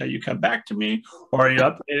about it until you come back to me. Or are you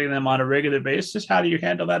updating them on a regular basis? How do you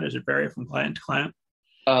handle that? Does it vary from client to client?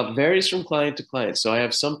 Varies from client to client. So I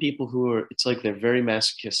have some people who are, it's like they're very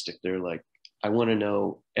masochistic. They're like, I want to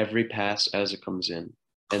know every pass as it comes in.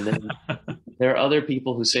 And then there are other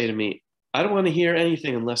people who say to me, I don't want to hear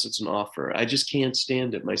anything unless it's an offer. I just can't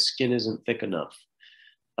stand it. My skin isn't thick enough.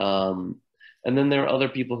 And then there are other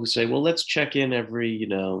people who say, well, let's check in every,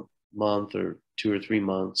 month or 2 or 3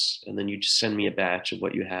 months. And then you just send me a batch of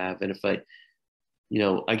what you have. And if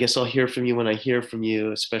I guess I'll hear from you when I hear from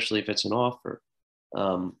you, especially if it's an offer.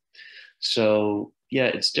 So yeah,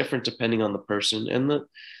 it's different depending on the person. And the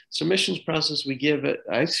submissions process we give it,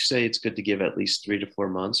 I say it's good to give at least 3 to 4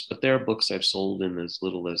 months, but there are books I've sold in as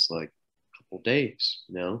little as like a couple days.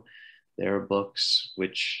 There are books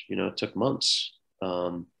which, took months.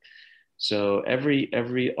 So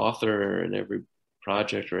every author and every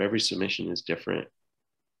project or every submission is different.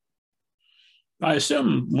 I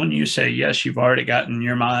assume when you say yes, you've already got in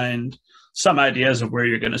your mind some ideas of where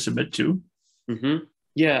you're going to submit to. Mm-hmm.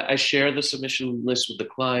 Yeah, I share the submission list with the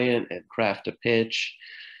client and craft a pitch.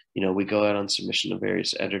 We go out on submission to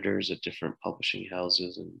various editors at different publishing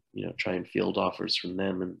houses, and try and field offers from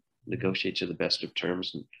them and negotiate to the best of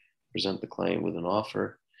terms and present the client with an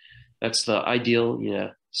offer. That's the ideal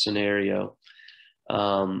scenario.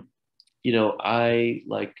 I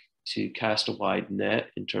like to cast a wide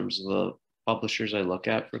net in terms of the publishers I look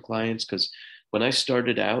at for clients, because when I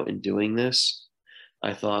started out in doing this,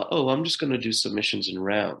 I thought, oh, I'm just going to do submissions in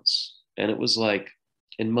rounds. And it was like,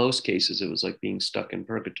 in most cases, it was like being stuck in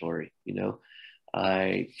purgatory.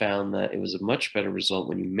 I found that it was a much better result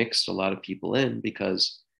when you mixed a lot of people in,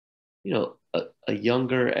 because, a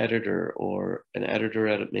younger editor or an editor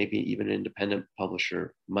at maybe even an independent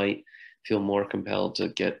publisher might feel more compelled to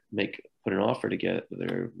put an offer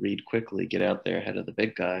together, read quickly, get out there ahead of the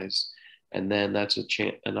big guys. And then that's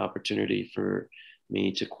an opportunity for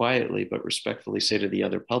me to quietly but respectfully say to the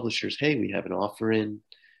other publishers, hey, we have an offer in.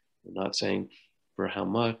 We're not saying for how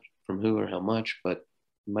much, from who or how much, but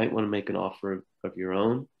you might want to make an offer of your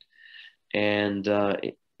own. And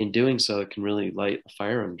in doing so, it can really light a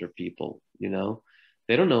fire under people. They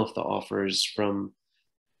don't know if the offer is from,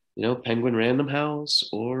 Penguin Random House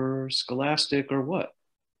or Scholastic or what.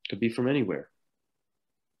 Could be from anywhere.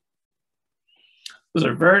 Those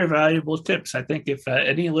are very valuable tips. I think if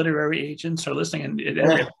any literary agents are listening,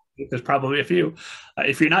 and there's probably a few,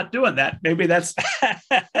 if you're not doing that, maybe that's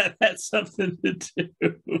that's something to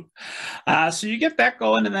do. So you get that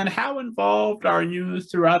going, and then how involved are you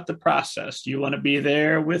throughout the process? Do you want to be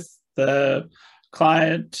there with the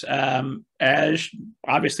client, as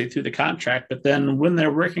obviously through the contract, but then when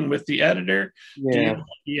they're working with the editor, do you want to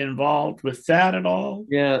be involved with that at all?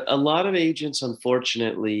 Yeah, a lot of agents,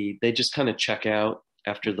 unfortunately, they just kind of check out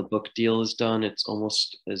after the book deal is done. It's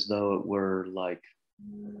almost as though it were like,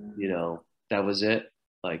 that was it.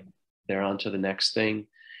 Like they're on to the next thing,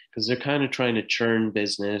 because they're kind of trying to churn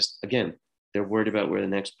business. Again, they're worried about where the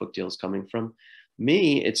next book deal is coming from.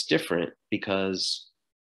 Me, it's different because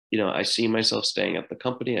I see myself staying at the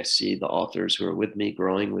company. I see the authors who are with me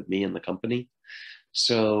growing with me in the company.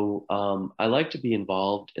 So I like to be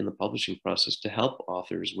involved in the publishing process to help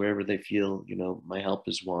authors wherever they feel, my help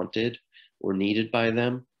is wanted or needed by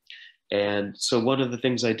them. And so one of the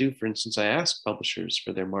things I do, for instance, I ask publishers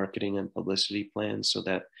for their marketing and publicity plans so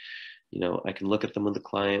that, I can look at them with the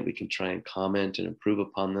client, we can try and comment and improve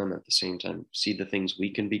upon them at the same time, see the things we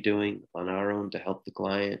can be doing on our own to help the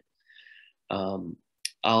client.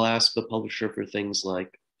 I'll ask the publisher for things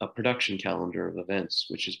like a production calendar of events,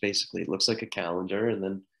 which is basically, it looks like a calendar, and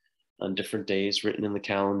then on different days written in the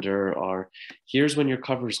calendar are, here's when your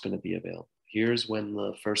cover is going to be available. Here's when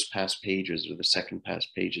the first pass pages or the second pass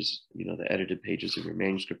pages, the edited pages of your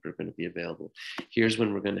manuscript are going to be available. Here's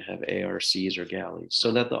when we're going to have ARCs or galleys,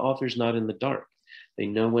 so that the author's not in the dark. They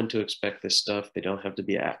know when to expect this stuff. They don't have to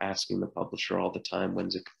be asking the publisher all the time,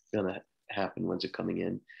 when's it going to happen, when's it coming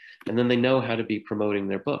in? And then they know how to be promoting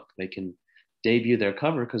their book. They can debut their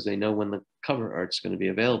cover because they know when the cover art's going to be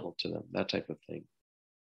available to them, that type of thing.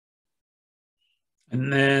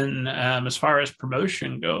 And then as far as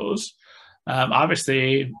promotion goes,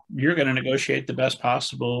 obviously you're going to negotiate the best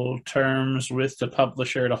possible terms with the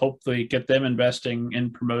publisher to hopefully get them investing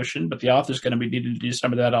in promotion, but the author's going to be needing to do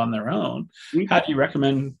some of that on their own. How do you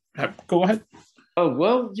recommend? Go ahead. Oh,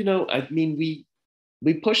 well,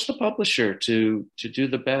 we push the publisher to do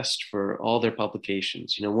the best for all their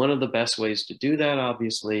publications. One of the best ways to do that,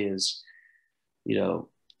 obviously, is,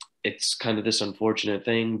 it's kind of this unfortunate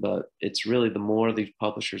thing, but it's really the more these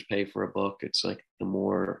publishers pay for a book, it's like the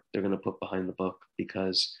more they're going to put behind the book,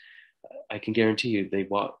 because I can guarantee you,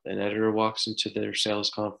 an editor walks into their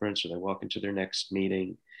sales conference or they walk into their next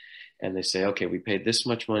meeting and they say, okay, we paid this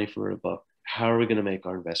much money for a book. How are we going to make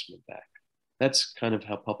our investment back? That's kind of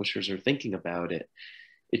how publishers are thinking about it.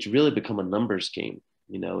 It's really become a numbers game.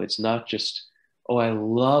 It's not just, oh, I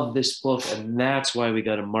love this book and that's why we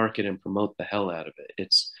got to market and promote the hell out of it.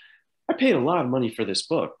 It's, I paid a lot of money for this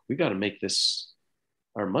book. We got to make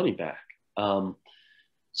our money back.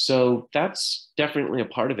 So that's definitely a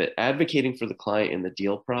part of it. Advocating for the client in the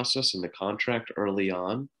deal process and the contract early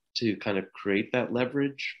on to kind of create that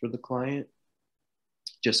leverage for the client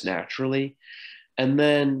just naturally. And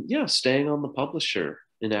then, staying on the publisher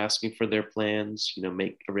and asking for their plans,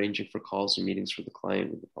 arranging for calls and meetings for the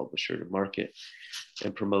client with the publisher to market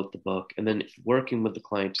and promote the book. And then working with the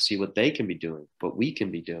client to see what they can be doing, what we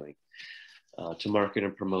can be doing to market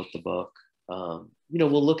and promote the book.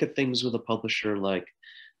 We'll look at things with a publisher like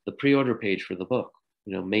the pre-order page for the book.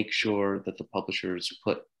 Make sure that the publishers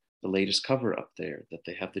put the latest cover up there, that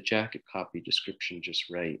they have the jacket copy description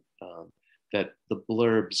just right, that the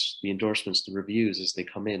blurbs, the endorsements, the reviews as they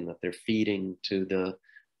come in, that they're feeding to the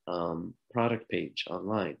product page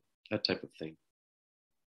online, that type of thing.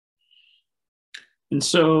 And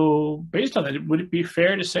so based on that, would it be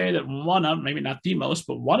fair to say that one of, maybe not the most,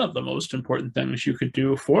 but one of the most important things you could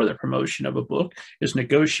do for the promotion of a book is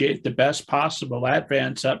negotiate the best possible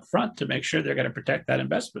advance up front to make sure they're going to protect that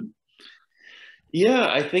investment? Yeah,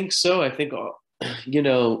 I think so. I think,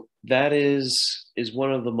 that is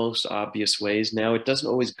one of the most obvious ways. Now, it doesn't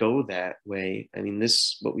always go that way. I mean,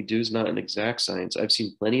 what we do is not an exact science. I've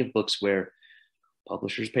seen plenty of books where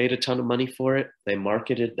publishers paid a ton of money for it. They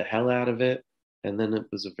marketed the hell out of it. And then it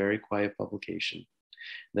was a very quiet publication.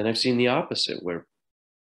 Then I've seen the opposite, where,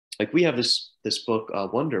 like, we have this book,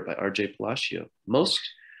 Wonder by R.J. Palacio. Most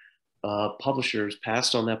publishers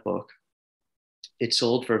passed on that book. It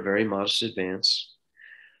sold for a very modest advance.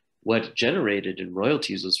 What it generated in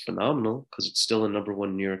royalties was phenomenal, because it's still a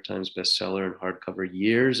 #1 New York Times bestseller in hardcover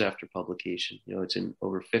years after publication. It's in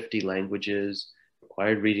over 50 languages,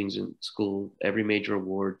 required readings in school, every major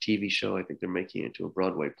award, TV show. I think they're making it into a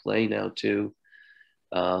Broadway play now too.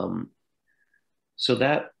 But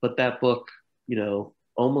that book,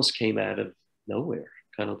 almost came out of nowhere,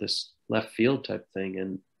 kind of this left field type thing.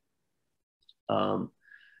 And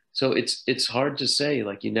so it's hard to say,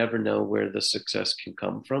 like, you never know where the success can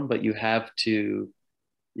come from, but you have to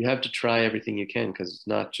try everything you can, because it's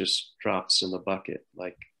not just drops in the bucket.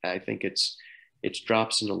 Like, I think it's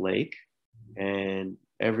drops in a lake, and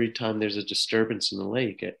every time there's a disturbance in the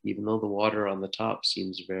lake, even though the water on the top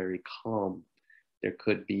seems very calm, there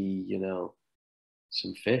could be,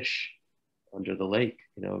 some fish under the lake,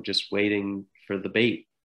 just waiting for the bait.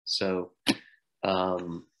 So,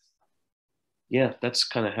 yeah, that's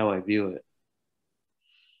kind of how I view it.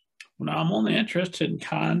 Well, I'm only interested in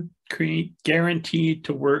concrete, guaranteed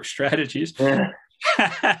to work strategies. there's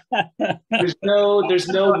no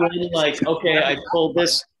way, like, okay, I pull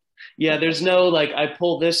this. Yeah, there's no, like, I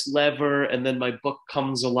pull this lever and then my book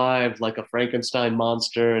comes alive like a Frankenstein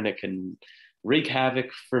monster and it can wreak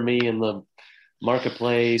havoc for me in the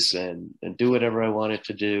marketplace and do whatever I want it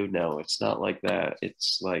to do. No, it's not like that.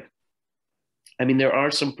 It's like, I mean, there are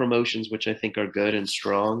some promotions which I think are good and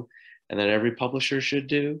strong and that every publisher should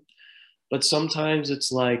do. But sometimes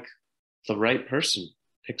it's like the right person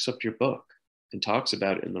picks up your book and talks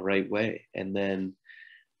about it in the right way. And then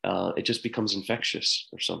it just becomes infectious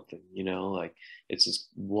or something, you know, like it's this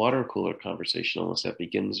water cooler conversation almost that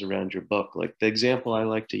begins around your book. Like the example I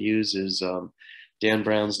like to use is Dan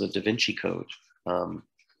Brown's The Da Vinci Code.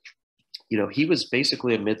 You know, he was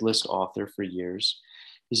basically a mid-list author for years.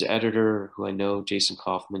 His editor, who I know, Jason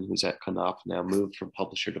Kaufman, who's at Knopf now, moved from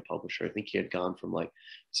publisher to publisher. I think he had gone from like,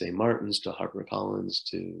 say, Martin's to HarperCollins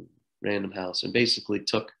to Random House and basically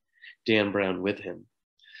took Dan Brown with him.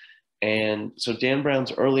 And so Dan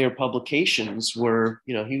Brown's earlier publications were,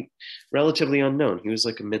 you know, he relatively unknown. He was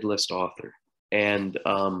like a mid-list author. And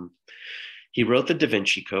he wrote the Da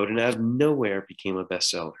Vinci Code and out of nowhere became a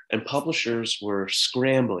bestseller. And publishers were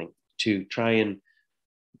scrambling to try and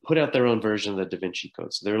put out their own version of the Da Vinci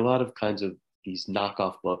Code. So there are a lot of kinds of these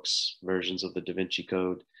knockoff books, versions of the Da Vinci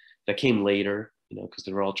Code that came later, you know, because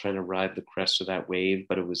they were all trying to ride the crest of that wave,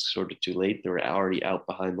 but it was sort of too late. They were already out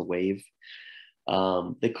behind the wave.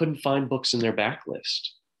 They couldn't find books in their backlist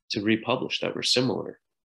to republish that were similar.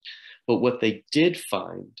 But what they did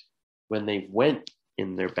find when they went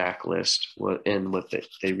in their backlist and what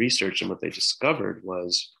they researched and what they discovered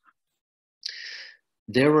was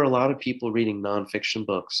there were a lot of people reading nonfiction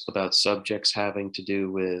books about subjects having to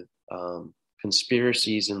do with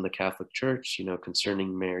conspiracies in the Catholic Church, you know,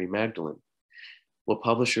 concerning Mary Magdalene. What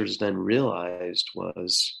publishers then realized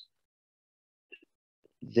was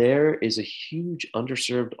there is a huge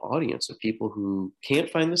underserved audience of people who can't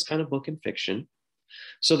find this kind of book in fiction.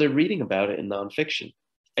 So they're reading about it in nonfiction.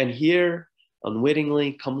 And here,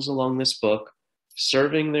 unwittingly, comes along this book,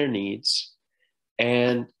 serving their needs,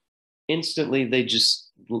 and instantly they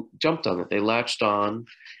just jumped on it. They latched on,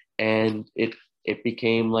 and it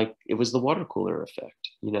became like it was the water cooler effect,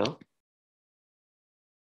 you know?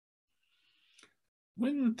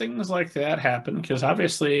 When things like that happen, because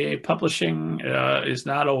obviously publishing is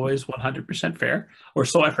not always 100% fair, or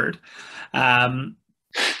so I've heard.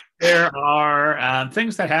 There are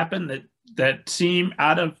things that happen that seem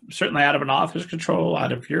certainly out of an author's control,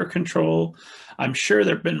 out of your control. I'm sure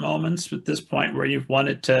there have been moments at this point where you've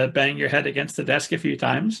wanted to bang your head against the desk a few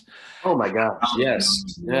times. Oh my gosh, yes.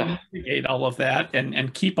 Yeah. Navigate all of that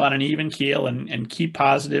and keep on an even keel and keep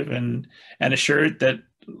positive and assured that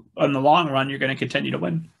in the long run, you're going to continue to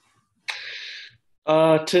win.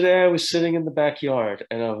 Today I was sitting in the backyard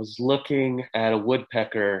and I was looking at a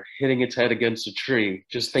woodpecker hitting its head against a tree,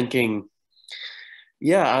 just thinking,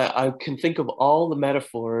 yeah, I can think of all the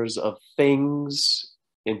metaphors of things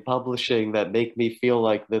in publishing that make me feel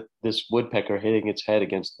like this woodpecker hitting its head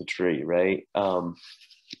against the tree, right?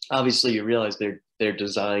 Obviously, you realize they're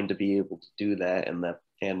designed to be able to do that, and that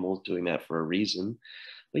animal's doing that for a reason.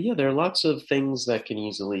 But yeah, there are lots of things that can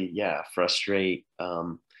easily, yeah, frustrate.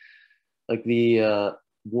 Like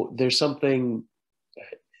there's something,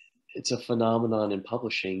 it's a phenomenon in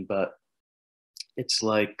publishing, but it's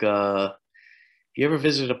like, if you ever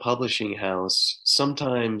visit a publishing house,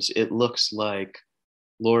 sometimes it looks like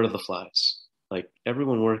Lord of the Flies. Like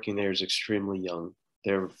everyone working there is extremely young.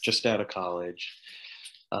 They're just out of college.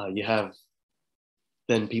 You have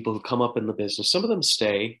then people who come up in the business. Some of them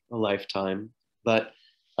stay a lifetime, but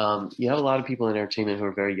you have a lot of people in entertainment who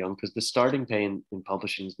are very young because the starting pay in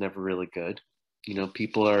publishing is never really good. You know,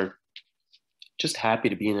 people are just happy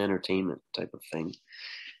to be in entertainment type of thing.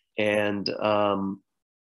 And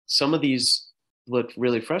some of these, what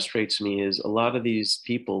really frustrates me is a lot of these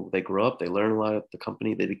people, they grow up, they learn a lot at the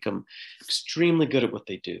company, they become extremely good at what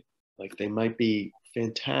they do. Like they might be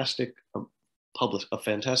fantastic, a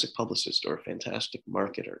fantastic publicist or a fantastic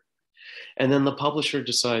marketer. And then the publisher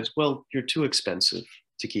decides, well, you're too expensive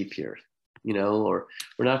to keep here, you know, or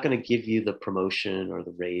we're not going to give you the promotion or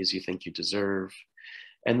the raise you think you deserve.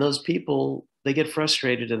 And those people, they get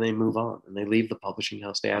frustrated and they move on and they leave the publishing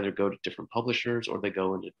house. They either go to different publishers or they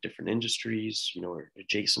go into different industries, you know, or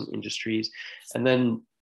adjacent industries. And then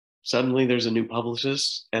suddenly there's a new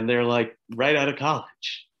publicist and they're like right out of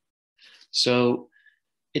college. So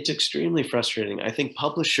it's extremely frustrating. I think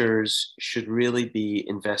publishers should really be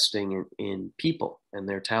investing in people and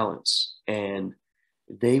their talents, and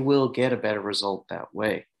they will get a better result that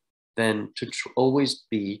way than to always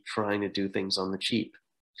be trying to do things on the cheap.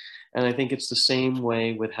 And I think it's the same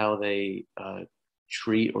way with how they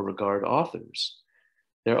treat or regard authors.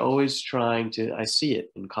 They're always trying to, I see it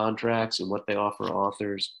in contracts and what they offer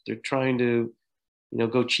authors. They're trying to,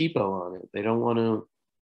 go cheapo on it. They don't want to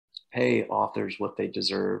pay authors what they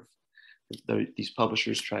deserve. These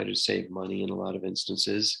publishers try to save money in a lot of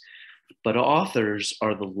instances, but authors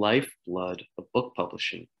are the lifeblood of book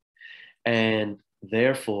publishing. And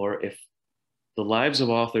therefore, if the lives of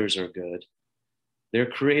authors are good, their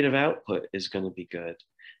creative output is going to be good.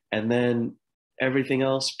 And then everything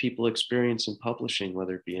else people experience in publishing,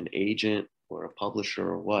 whether it be an agent or a publisher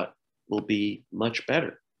or what, will be much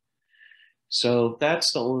better. So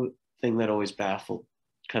that's the only thing that always baffled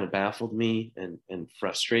me and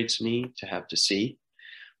frustrates me to have to see.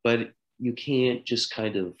 But you can't just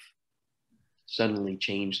kind of suddenly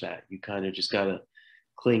change that. You kind of just got to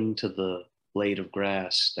cling to the blade of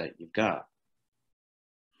grass that you've got.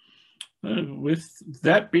 With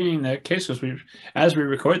that being the case, as we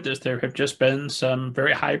record this, there have just been some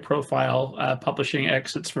very high-profile publishing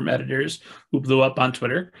exits from editors who blew up on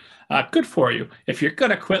Twitter. Good for you. If you're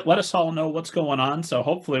going to quit, let us all know what's going on, so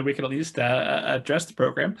hopefully we can at least address the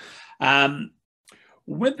program.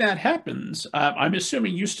 When that happens, I'm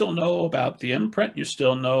assuming you still know about the imprint. You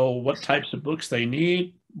still know what types of books they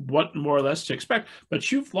need, what more or less to expect.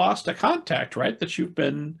 But you've lost a contact, right? That you've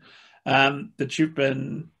been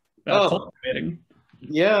cultivating.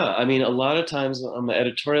 Yeah, I mean, a lot of times on the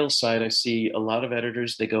editorial side, I see a lot of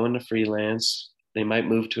editors, they go into freelance, they might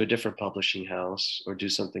move to a different publishing house or do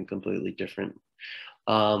something completely different.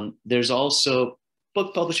 There's also,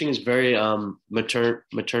 book publishing is very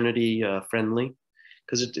maternity friendly,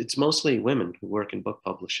 because it's mostly women who work in book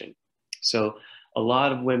publishing. So a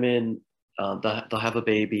lot of women, they'll have a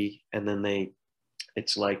baby, and then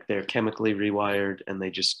it's like they're chemically rewired, and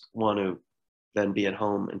they just want to then be at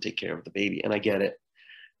home and take care of the baby. And I get it.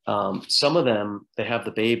 Some of them, they have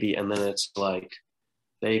the baby, and then it's like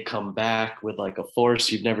they come back with like a force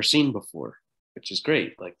you've never seen before, which is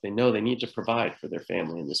great. Like they know they need to provide for their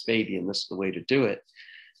family and this baby, and this is the way to do it.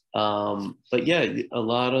 But yeah, there are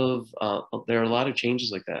a lot of changes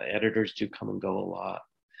like that. Editors do come and go a lot.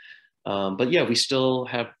 But yeah, we still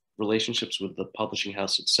have relationships with the publishing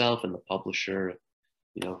house itself and the publisher,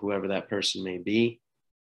 whoever that person may be.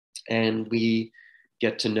 And we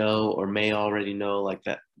get to know, or may already know, like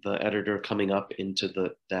that the editor coming up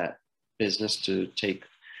into that business to take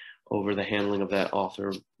over the handling of that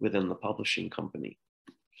author within the publishing company.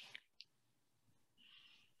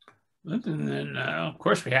 And then, of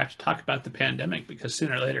course, we have to talk about the pandemic, because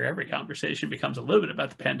sooner or later, every conversation becomes a little bit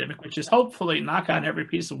about the pandemic, which is hopefully, knock on every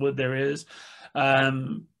piece of wood there is,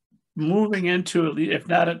 moving into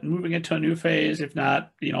a new phase, if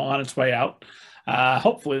not, on its way out.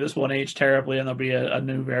 Hopefully this won't age terribly and there'll be a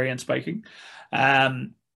new variant spiking.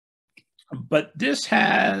 But this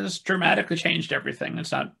has dramatically changed everything.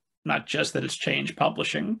 It's not just that it's changed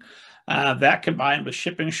publishing. That combined with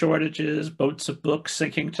shipping shortages, boats of books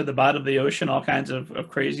sinking to the bottom of the ocean, all kinds of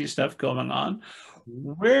crazy stuff going on.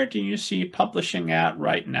 Where do you see publishing at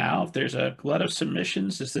right now? If there's a glut of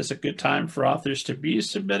submissions, is this a good time for authors to be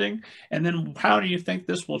submitting? And then how do you think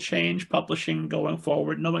this will change publishing going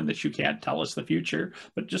forward, knowing that you can't tell us the future,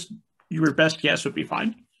 but just your best guess would be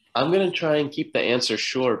fine? I'm going to try and keep the answer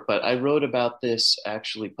short, but I wrote about this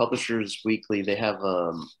actually. Publishers Weekly, they have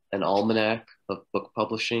an almanac of book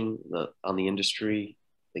publishing on the industry.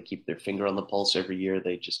 They keep their finger on the pulse every year.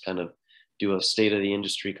 They just kind of do a state of the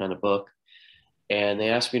industry kind of book. And they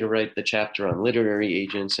asked me to write the chapter on literary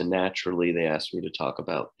agents, and naturally they asked me to talk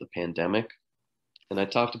about the pandemic. And I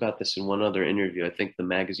talked about this in one other interview. I think the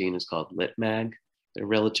magazine is called Lit Mag. They're a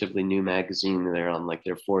relatively new magazine. They're on like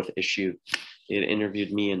their 4th issue. They had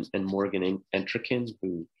interviewed me and Morgan Entrekin,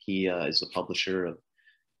 who he is the publisher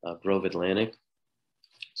of Grove Atlantic.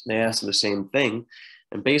 So they asked the same thing.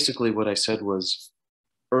 And basically what I said was,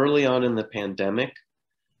 early on in the pandemic,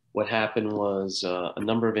 what happened was a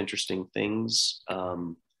number of interesting things.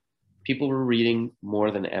 People were reading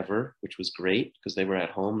more than ever, which was great because they were at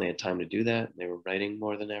home. They had time to do that. They were writing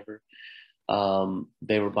more than ever.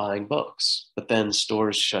 They were buying books, but then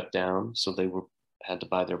stores shut down. So they had to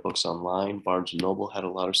buy their books online. Barnes & Noble had a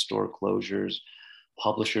lot of store closures.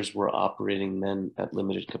 Publishers were operating then at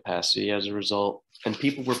limited capacity as a result. And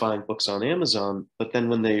people were buying books on Amazon. But then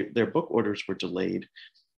when their book orders were delayed,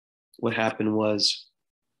 what happened was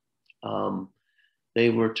they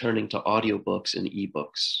were turning to audiobooks and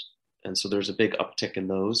ebooks. And so there's a big uptick in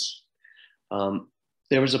those.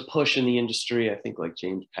 There was a push in the industry, I think like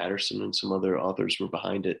James Patterson and some other authors were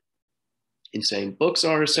behind it, in saying books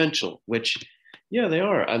are essential, which, yeah, they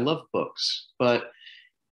are. I love books. But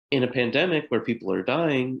in a pandemic where people are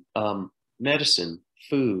dying, medicine,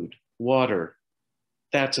 food, water,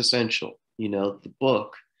 that's essential. The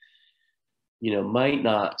book, might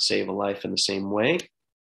not save a life in the same way.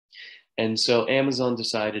 And so Amazon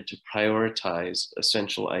decided to prioritize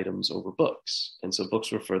essential items over books. And so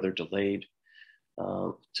books were further delayed.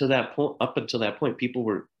 To that point, up until that point, people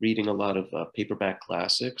were reading a lot of paperback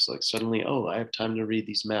classics. Like suddenly, oh, I have time to read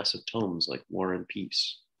these massive tomes like War and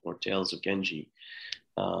Peace or Tales of Genji.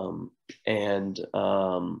 And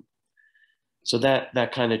so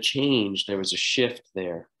that kind of changed. There was a shift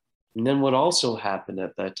there. And then what also happened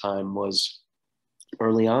at that time was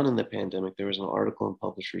early on in the pandemic, there was an article in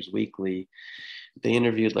Publishers Weekly. They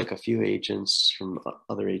interviewed like a few agents from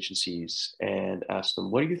other agencies and asked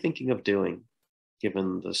them, what are you thinking of doing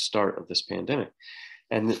given the start of this pandemic?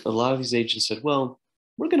 And a lot of these agents said, well,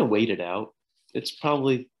 we're going to wait it out. It's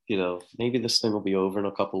probably, maybe this thing will be over in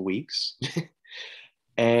a couple of weeks.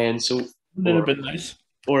 And so, That'd have been nice.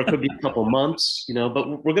 or it could be a couple months,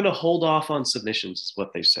 but we're going to hold off on submissions, is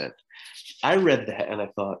what they said. I read that and I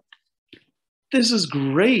thought, this is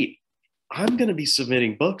great. I'm going to be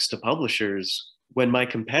submitting books to publishers when my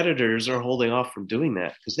competitors are holding off from doing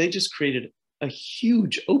that, because they just created a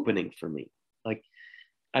huge opening for me. Like,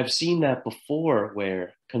 I've seen that before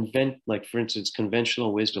where like for instance,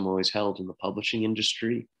 conventional wisdom always held in the publishing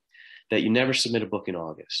industry that you never submit a book in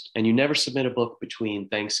August and you never submit a book between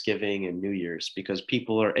Thanksgiving and New Year's because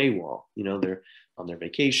people are AWOL, they're on their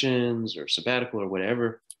vacations or sabbatical or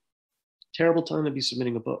whatever. Terrible time to be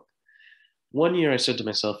submitting a book. One year I said to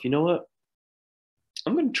myself, you know what?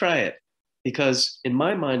 I'm going to try it, because in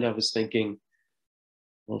my mind, I was thinking,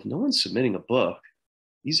 well, if no one's submitting a book,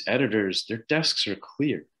 these editors, their desks are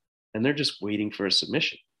clear and they're just waiting for a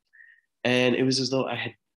submission. And it was as though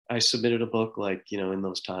I submitted a book in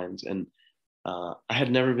those times, and I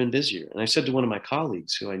had never been busier. And I said to one of my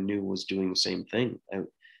colleagues who I knew was doing the same thing,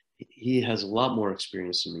 he has a lot more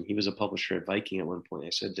experience than me. He was a publisher at Viking at one point.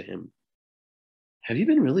 I said to him, have you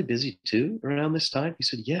been really busy too around this time? He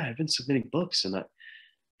said, yeah, I've been submitting books. And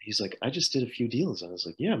he's like, I just did a few deals. I was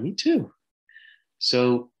like, yeah, me too.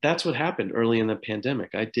 So that's what happened early in the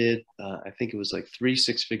pandemic. I did, I think it was like 3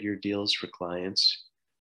 6-figure deals for clients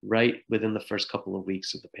right within the first couple of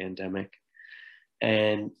weeks of the pandemic.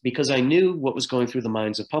 And because I knew what was going through the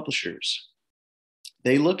minds of publishers,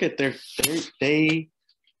 they look at they're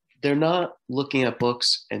not looking at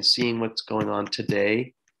books and seeing what's going on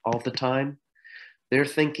today all the time. They're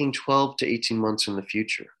thinking 12 to 18 months in the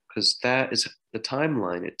future, because that is the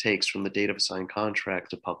timeline it takes from the date of a signed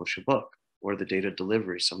contract to publish a book, or the date of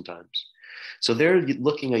delivery sometimes. So they're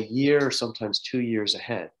looking a year or sometimes 2 years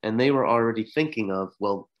ahead. And they were already thinking of,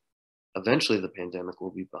 well, eventually the pandemic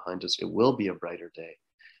will be behind us. It will be a brighter day.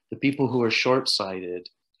 The people who are short-sighted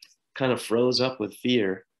kind of froze up with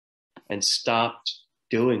fear and stopped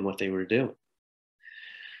doing what they were doing.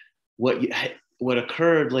 What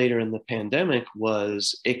occurred later in the pandemic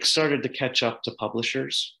was it started to catch up to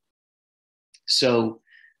publishers. So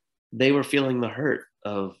they were feeling the hurt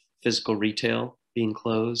of physical retail being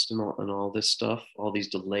closed and all this stuff, all these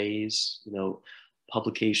delays,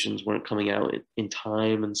 publications weren't coming out in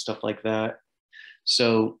time and stuff like that.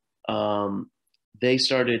 So they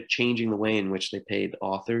started changing the way in which they paid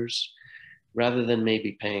authors. Rather than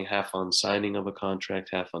maybe paying half on signing of a contract,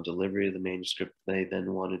 half on delivery of the manuscript, they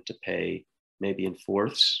then wanted to pay maybe in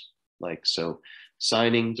fourths, so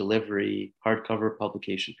signing, delivery, hardcover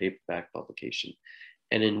publication, paperback publication.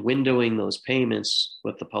 And in windowing those payments,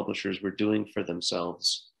 what the publishers were doing for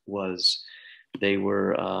themselves was they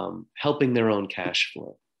were helping their own cash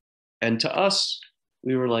flow. And to us,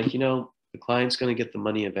 we were like, the client's going to get the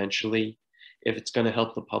money eventually. If it's going to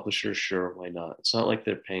help the publisher, sure, why not? It's not like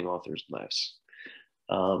they're paying authors less.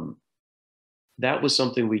 That was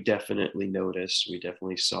something we definitely noticed. We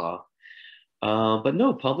definitely saw. But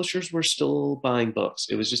no, publishers were still buying books.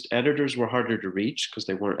 It was just editors were harder to reach because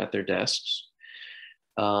they weren't at their desks.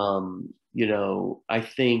 I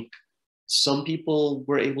think some people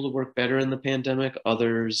were able to work better in the pandemic.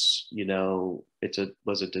 Others,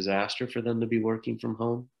 was a disaster for them to be working from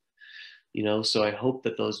home. So I hope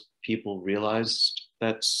that those people realized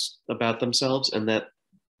that's about themselves, and that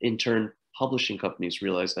in turn, publishing companies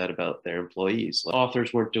realized that about their employees.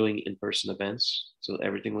 Authors weren't doing in-person events, so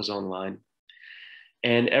everything was online.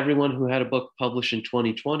 And everyone who had a book published in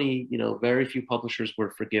 2020, very few publishers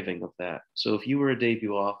were forgiving of that. So if you were a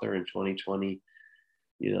debut author in 2020,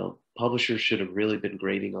 publishers should have really been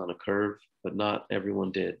grading on a curve, but not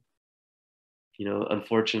everyone did.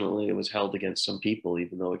 Unfortunately, it was held against some people,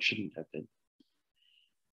 even though it shouldn't have been.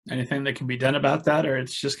 Anything that can be done about that, or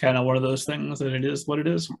it's just kind of one of those things that it is what it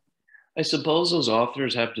is? I suppose those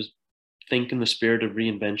authors have to think in the spirit of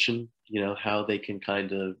reinvention, how they can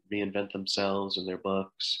kind of reinvent themselves and their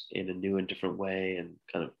books in a new and different way and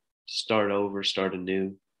kind of start over, start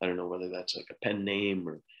anew. I don't know whether that's like a pen name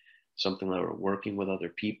or something like we're working with other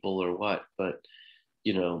people or what, but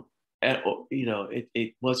you know,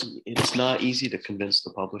 it wasn't, it's not easy to convince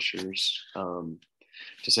the publishers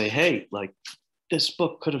to say, hey, like this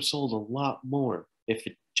book could have sold a lot more if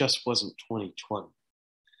it just wasn't 2020.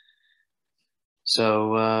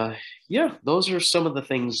 So yeah, those are some of the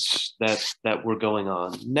things that were going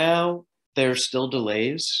on. Now there's still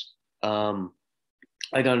delays.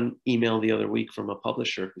 I got an email the other week from a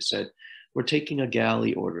publisher who said, we're taking a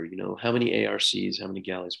galley order, you know, how many ARCs, how many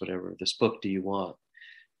galleys, whatever, this book do you want?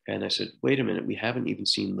 And I said, wait a minute, we haven't even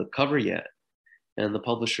seen the cover yet. And the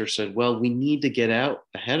publisher said, well, we need to get out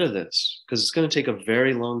ahead of this because it's going to take a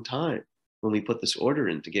very long time when we put this order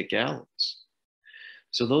in to get galleys.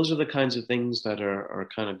 So those are the kinds of things that are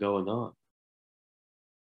kind of going on.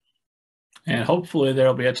 And hopefully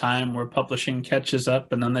there'll be a time where publishing catches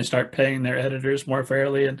up and then they start paying their editors more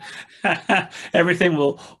fairly and everything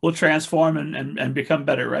will transform and become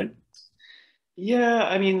better, right? Yeah,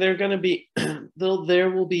 I mean, they're going to be, there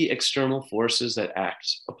will be external forces that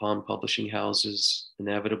act upon publishing houses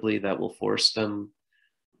inevitably that will force them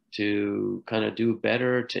to kind of do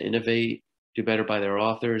better, to innovate, do better by their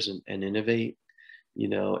authors and innovate. You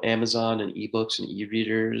know, Amazon and ebooks and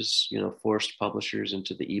e-readers, you know, forced publishers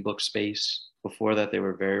into the ebook space. Before that, they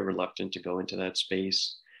were very reluctant to go into that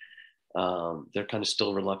space. They're kind of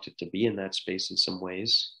still reluctant to be in that space in some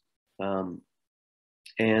ways.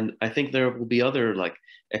 And I think there will be other like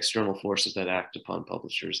external forces that act upon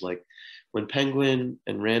publishers. Like when Penguin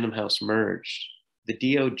and Random House merged, the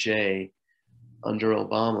DOJ under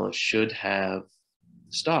Obama should have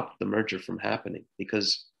stopped the merger from happening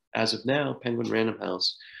because as of now, Penguin Random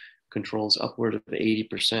House controls upward of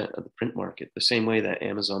 80% of the print market, the same way that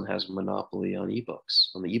Amazon has a monopoly on ebooks,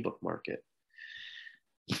 on the ebook market.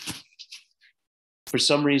 For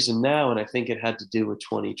some reason now, and I think it had to do with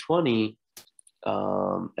 2020,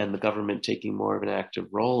 and the government taking more of an active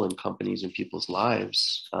role in companies and people's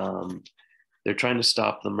lives, they're trying to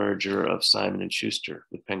stop the merger of Simon and Schuster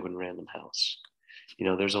with Penguin Random House. You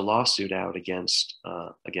know, there's a lawsuit out against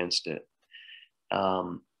it.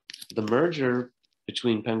 The merger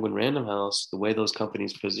between Penguin Random House, the way those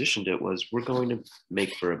companies positioned it was, we're going to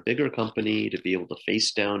make for a bigger company to be able to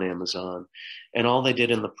face down Amazon. And all they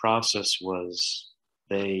did in the process was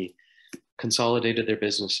they consolidated their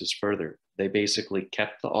businesses further. They basically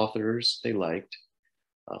kept the authors they liked,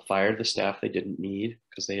 fired the staff they didn't need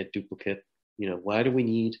because they had duplicate. You know, why do we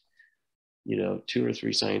need, you know, 2 or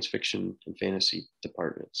 3 science fiction and fantasy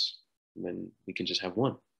departments when we can just have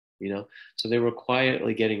one? You know, so they were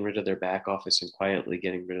quietly getting rid of their back office and quietly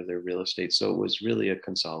getting rid of their real estate. So it was really a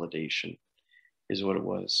consolidation, is what it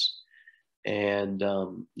was. And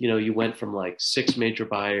you know, you went from like 6 major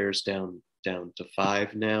buyers down to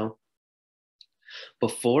 5 now.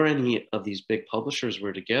 Before any of these big publishers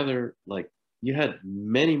were together, like you had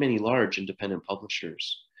many large independent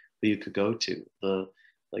publishers that you could go to. The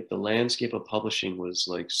landscape of publishing was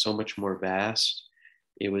like so much more vast.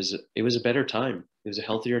 It was a better time. It was a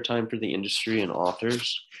healthier time for the industry and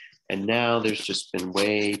authors. And now there's just been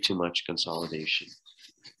way too much consolidation.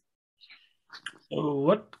 So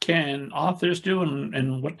what can authors do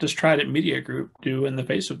and what does Trident Media Group do in the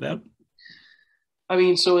face of that? I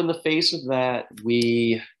mean, so in the face of that,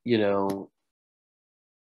 we, you know,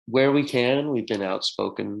 where we can, we've been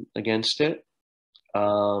outspoken against it.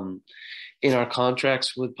 In our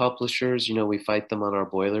contracts with publishers, you know, we fight them on our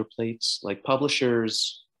boilerplates. Like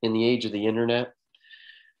publishers in the age of the internet,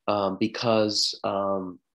 because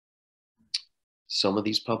some of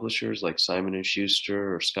these publishers like Simon and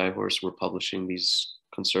Schuster or Skyhorse were publishing these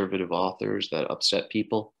conservative authors that upset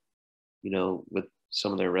people, you know, with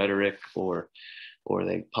some of their rhetoric, or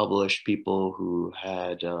they published people who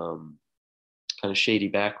had kind of shady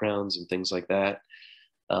backgrounds and things like that.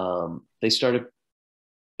 They started,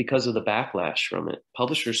 because of the backlash from it,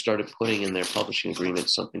 publishers started putting in their publishing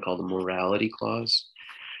agreements something called a morality clause,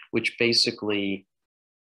 which basically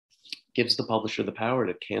gives the publisher the power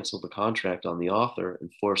to cancel the contract on the author and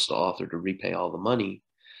force the author to repay all the money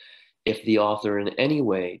if the author in any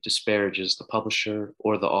way disparages the publisher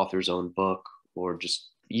or the author's own book, or just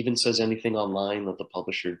even says anything online that the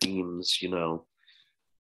publisher deems, you know,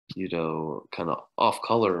 kind of off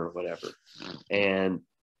color or whatever. And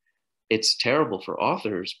it's terrible for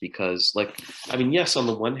authors because, like, I mean, yes, on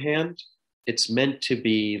the one hand, it's meant to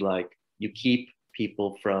be like you keep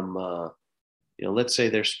people from, you know, let's say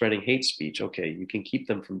they're spreading hate speech. Okay, you can keep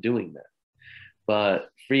them from doing that. But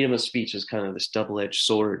freedom of speech is kind of this double-edged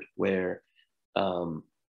sword where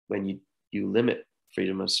when you limit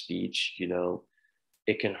freedom of speech, you know,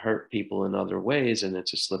 it can hurt people in other ways, and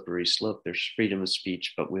it's a slippery slope. There's freedom of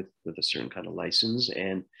speech, but with a certain kind of license.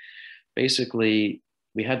 And basically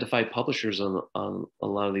we had to fight publishers on a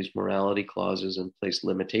lot of these morality clauses and place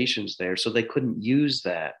limitations there. So they couldn't use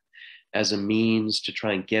that as a means to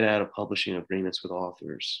try and get out of publishing agreements with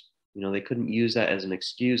authors. They couldn't use that as an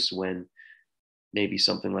excuse when maybe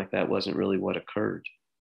something like that wasn't really what occurred.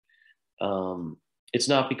 It's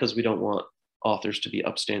not because we don't want authors to be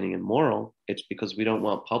upstanding and moral. It's because we don't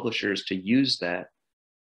want publishers to use that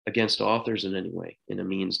against authors in any way, in a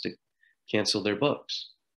means to cancel their books.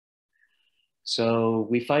 So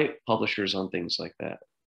we fight publishers on things like that.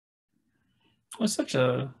 Well, it's such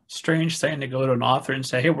a strange thing to go to an author and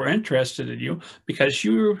say, hey, we're interested in you because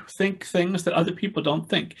you think things that other people don't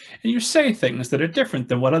think. And you say things that are different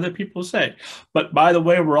than what other people say. But by the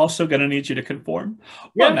way, we're also going to need you to conform.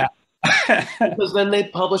 Well, yeah. Because then the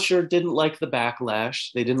publisher didn't like the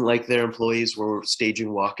backlash. They didn't like their employees were staging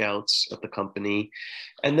walkouts at the company.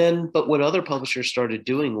 And then, but what other publishers started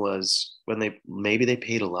doing was when they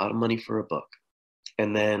paid a lot of money for a book.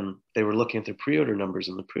 And then they were looking at their pre-order numbers,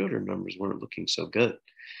 and the pre-order numbers weren't looking so good.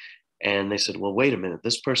 And they said, well, wait a minute,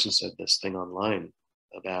 this person said this thing online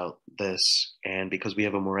about this. And because we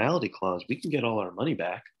have a morality clause, we can get all our money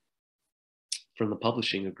back from the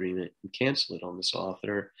publishing agreement and cancel it on this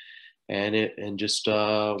author and just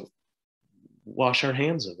wash our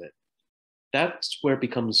hands of it. That's where it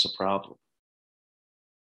becomes a problem.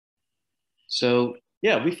 So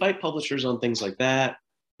yeah, we fight publishers on things like that,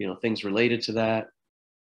 things related to that.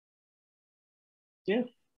 Yeah.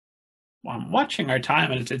 Well, I'm watching our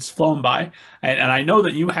time and it's flown by. And I know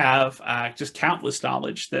that you have just countless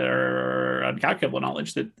knowledge that are incalculable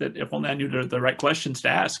knowledge that if only I knew the right questions to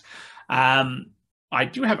ask. I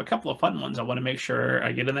do have a couple of fun ones I want to make sure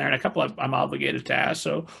I get in there, and a couple I'm obligated to ask.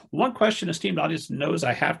 So one question esteemed audience knows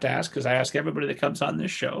I have to ask, because I ask everybody that comes on this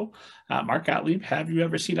show. Mark Gottlieb, have you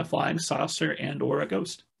ever seen a flying saucer and or a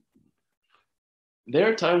ghost? There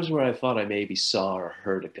are times where I thought I maybe saw or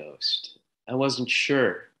heard a ghost. I wasn't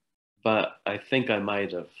sure, but I think I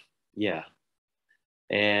might have. Yeah.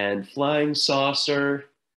 And flying saucer,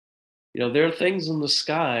 there are things in the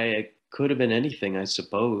sky. It could have been anything, I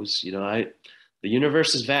suppose. The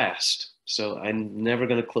universe is vast, so I'm never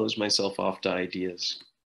going to close myself off to ideas.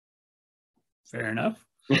 Fair enough.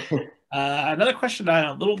 Another question,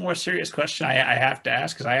 a little more serious question I have to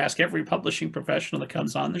ask, because I ask every publishing professional that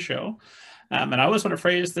comes on the show. And I always want to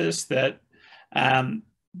phrase this, that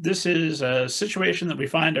this is a situation that we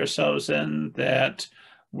find ourselves in, that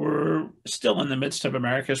we're still in the midst of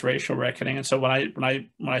America's racial reckoning. And so when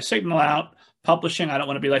I signal out publishing, I don't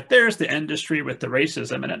want to be like, there's the industry with the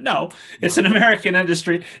racism in it. No, it's an American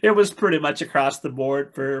industry. It was pretty much across the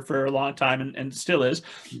board for a long time and still is.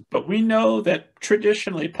 But we know that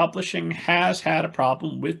traditionally publishing has had a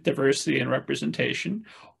problem with diversity and representation.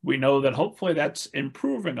 We know that hopefully that's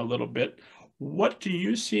improving a little bit. What do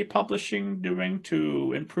you see publishing doing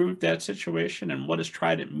to improve that situation, and what is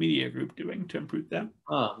Trident Media Group doing to improve that?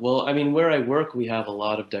 Well, I mean, where I work, we have a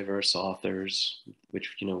lot of diverse authors,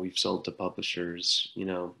 which, we've sold to publishers.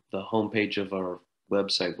 The homepage of our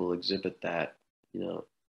website will exhibit that,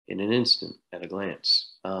 in an instant, at a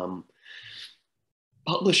glance.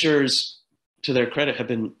 Publishers, to their credit, have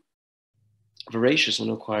been voracious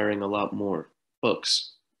in acquiring a lot more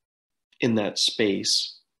books in that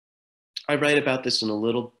space. I write about this in a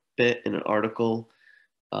little bit in an article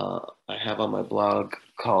I have on my blog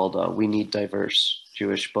called We Need Diverse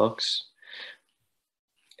Jewish Books.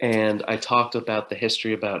 And I talked about the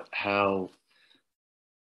history, about how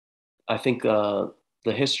I think the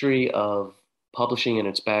history of publishing and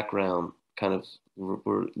its background, kind of,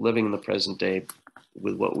 we're living in the present day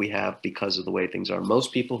with what we have because of the way things are.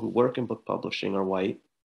 Most people who work in book publishing are white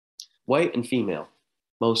and female,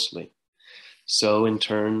 mostly. So in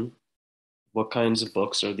turn, what kinds of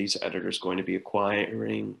books are these editors going to be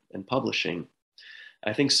acquiring and publishing?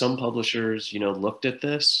 I think some publishers, looked at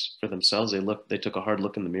this for themselves. They took a hard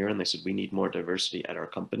look in the mirror and they said, we need more diversity at our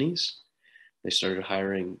companies. They started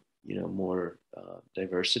hiring, more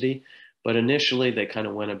diversity. But initially they kind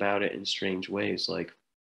of went about it in strange ways. Like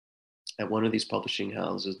at one of these publishing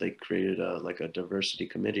houses, they created a diversity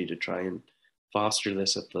committee to try and foster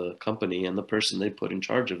this at the company. And the person they put in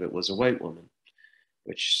charge of it was a white woman,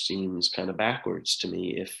 which seems kind of backwards to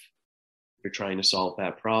me if you're trying to solve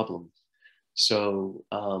that problem. So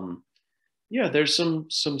yeah, there's some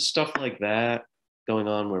stuff like that going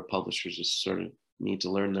on where publishers just sort of need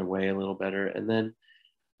to learn their way a little better. And then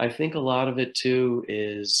I think a lot of it too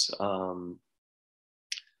is, I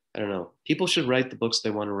don't know, people should write the books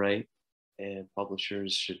they want to write, and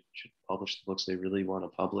publishers should publish the books they really want to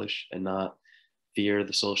publish and not fear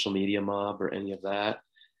the social media mob or any of that.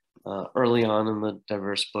 Early on in the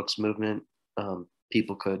diverse books movement,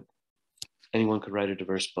 people could anyone could write a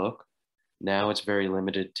diverse book. Now it's very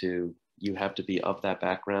limited to, you have to be of that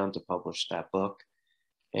background to publish that book.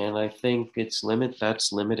 And I think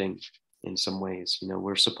that's limiting in some ways. You know,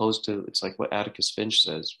 we're supposed to, it's like what Atticus Finch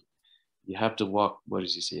says, you have to walk, what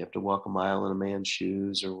does he say? You have to walk a mile in a man's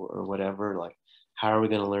shoes or whatever. Like, how are we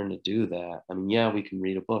going to learn to do that? I mean, yeah, we can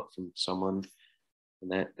read a book from someone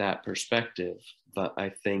from that perspective, but I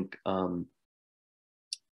think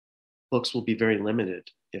books will be very limited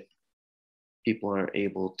if people aren't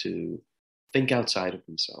able to think outside of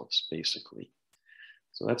themselves, basically.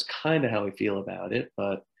 So that's kind of how I feel about it,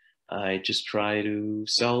 but I just try to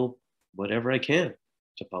sell whatever I can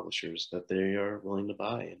to publishers that they are willing to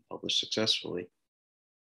buy and publish successfully.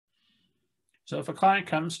 So if a client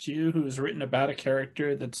comes to you who's written about a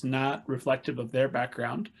character that's not reflective of their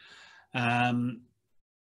background,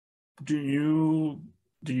 do you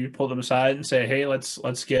pull them aside and say, hey,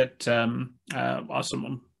 let's get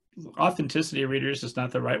awesome authenticity readers is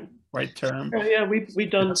not the right term. Yeah,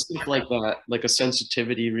 we've done stuff like that, like a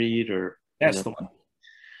sensitivity read, or that's the one.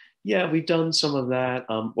 Yeah, we've done some of that.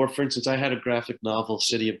 Or for instance, I had a graphic novel,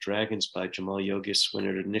 City of Dragons by Jamal Yogis. When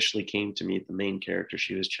it initially came to me, the main character,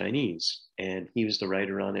 she was Chinese, and he was the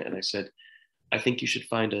writer on it. And I said, I think you should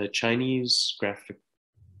find a Chinese graphic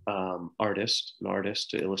artist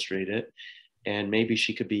to illustrate it. And maybe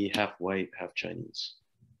she could be half white, half Chinese.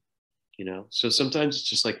 You know, so sometimes it's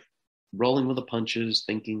just like rolling with the punches,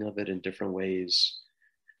 thinking of it in different ways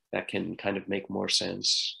that can kind of make more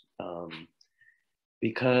sense.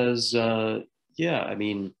 Because yeah, I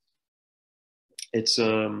mean, it's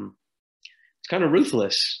kind of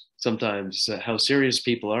ruthless sometimes how serious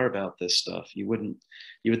people are about this stuff. You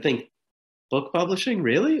would think book publishing,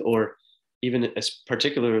 really, or even as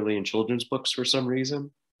particularly in children's books for some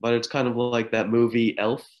reason. But it's kind of like that movie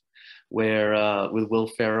Elf, where with Will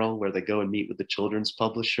Ferrell, where they go and meet with the children's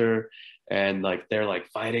publisher, and like they're like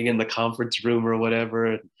fighting in the conference room or whatever.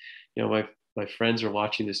 And you know, my friends are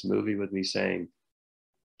watching this movie with me saying,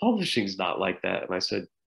 publishing's not like that. And I said,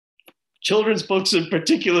 children's books in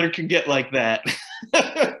particular can get like that.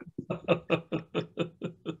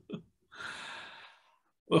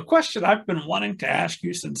 Well, a question I've been wanting to ask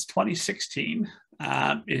you since 2016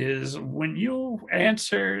 is when you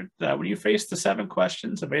face the 7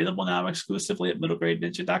 questions available now exclusively at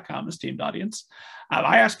middlegradeninja.com, esteemed audience,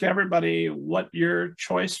 I ask everybody what your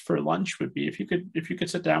choice for lunch would be if you could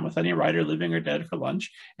sit down with any writer, living or dead, for lunch,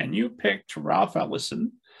 and you picked Ralph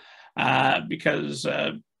Ellison because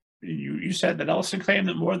you said that Ellison claimed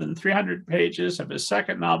that more than 300 pages of his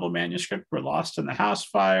second novel manuscript were lost in the house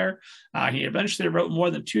fire. He eventually wrote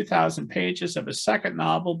more than 2,000 pages of his second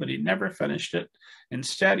novel, but he never finished it.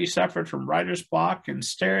 Instead, he suffered from writer's block and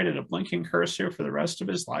stared at a blinking cursor for the rest of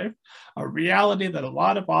his life, a reality that a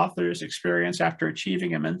lot of authors experience after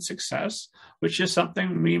achieving immense success, which is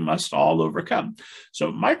something we must all overcome. So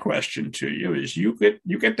my question to you is, you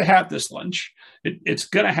get to have this lunch. It's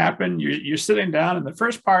going to happen. You're sitting down, and the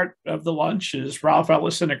first part of the lunch is Ralph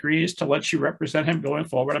Ellison agrees to let you represent him going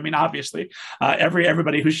forward. I mean, obviously,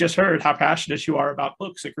 everybody who's just heard how passionate you are about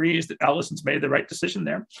books agrees that Ellison's made the right decision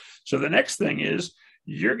there. So the next thing is,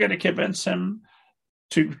 you're going to convince him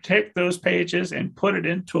to take those pages and put it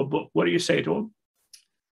into a book. What do you say to him?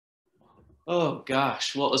 Oh,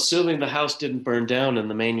 gosh. Well, assuming the house didn't burn down and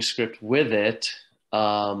the manuscript with it,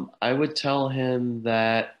 I would tell him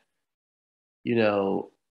that, you know,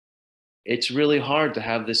 it's really hard to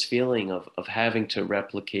have this feeling of having to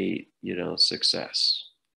replicate, you know, success.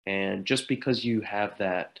 And just because you have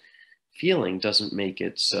that feeling doesn't make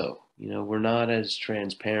it so. You know, we're not as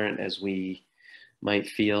transparent as we might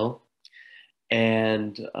feel.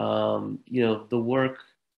 And, you know, the work,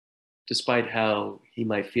 despite how he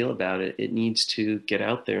might feel about it, it needs to get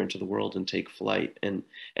out there into the world and take flight and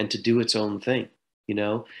to do its own thing. You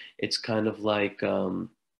know, it's kind of like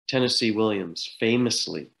Tennessee Williams,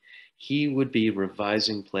 famously, he would be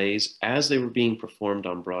revising plays as they were being performed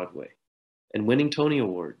on Broadway and winning Tony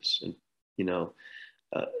Awards. And, you know,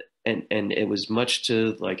 and it was much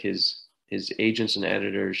to like his agents and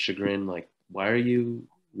editors' chagrin, like, why are you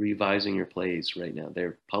revising your plays right now?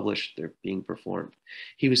 They're published, they're being performed.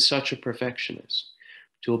 He was such a perfectionist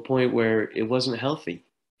to a point where it wasn't healthy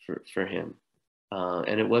for him.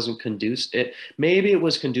 And it wasn't conducive. Maybe it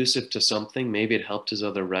was conducive to something. Maybe it helped his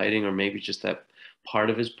other writing, or maybe just that part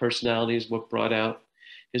of his personality is what brought out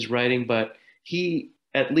his writing. But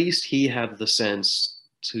at least he had the sense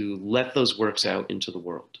to let those works out into the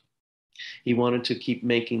world. He wanted to keep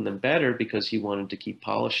making them better because he wanted to keep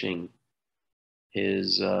polishing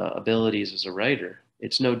his abilities as a writer.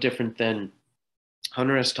 It's no different than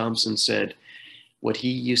Hunter S. Thompson said, what he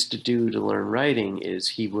used to do to learn writing is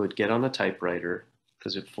he would get on a typewriter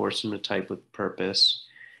because it forced him to type with purpose.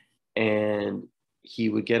 And he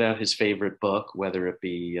would get out his favorite book, whether it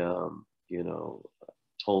be,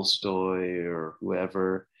 Tolstoy or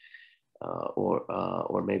whoever,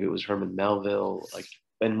 or maybe it was Herman Melville.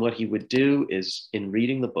 And what he would do is, in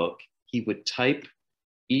reading the book, he would type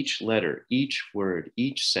each letter, each word,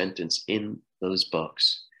 each sentence in those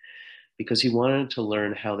books because he wanted to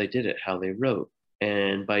learn how they did it, how they wrote.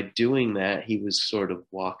 And by doing that, he was sort of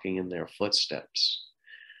walking in their footsteps.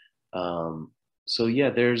 So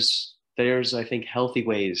yeah, there's I think healthy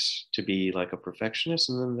ways to be like a perfectionist,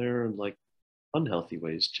 and then there are like unhealthy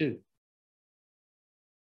ways too.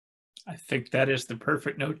 I think that is the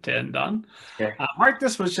perfect note to end on. Yeah. Mark,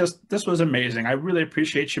 this was amazing. I really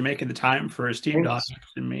appreciate you making the time for esteemed Thanks.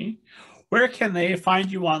 audience and me. Where can they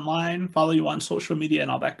find you online, follow you on social media,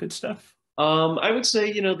 and all that good stuff? I would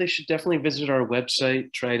say, they should definitely visit our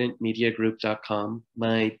website, tridentmediagroup.com.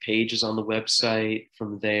 My page is on the website.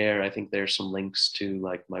 From there, I think there's some links to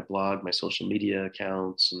like my blog, my social media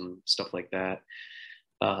accounts, and stuff like that.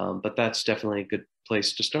 But that's definitely a good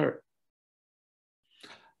place to start.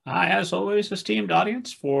 As always, esteemed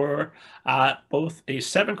audience, for both a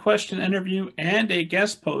 7-question interview and a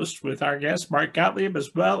guest post with our guest, Mark Gottlieb,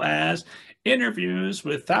 as well as interviews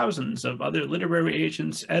with thousands of other literary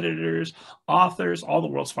agents, editors, authors, all the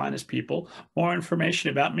world's finest people. More information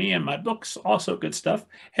about me and my books, also good stuff,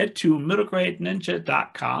 head to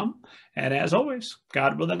middlegradeninja.com. And as always,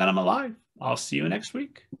 God willing that I'm alive, I'll see you next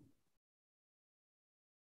week.